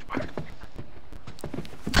that before.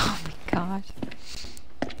 Oh my gosh.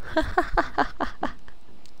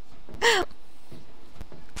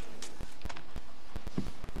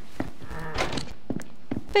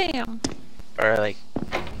 Bam! Or like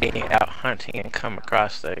being out hunting and come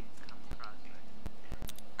across the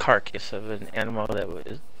carcass of an animal that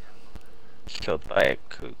was killed by a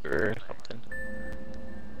cougar or something.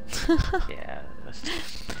 Yeah, that's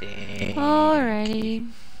stinky. Alrighty.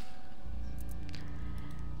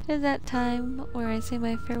 It's that time where I say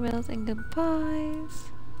my farewells and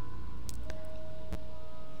goodbyes.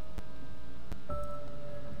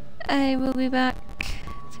 I will be back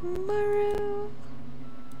tomorrow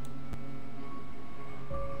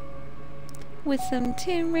with some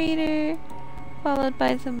Tomb Raider, followed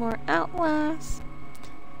by some more Outlast.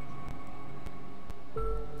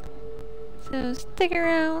 So stick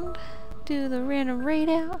around, do the random raid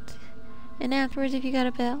out, and afterwards if you got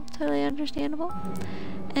a bell, totally understandable.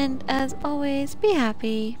 And as always, be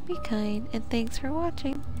happy, be kind, and thanks for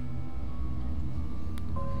watching.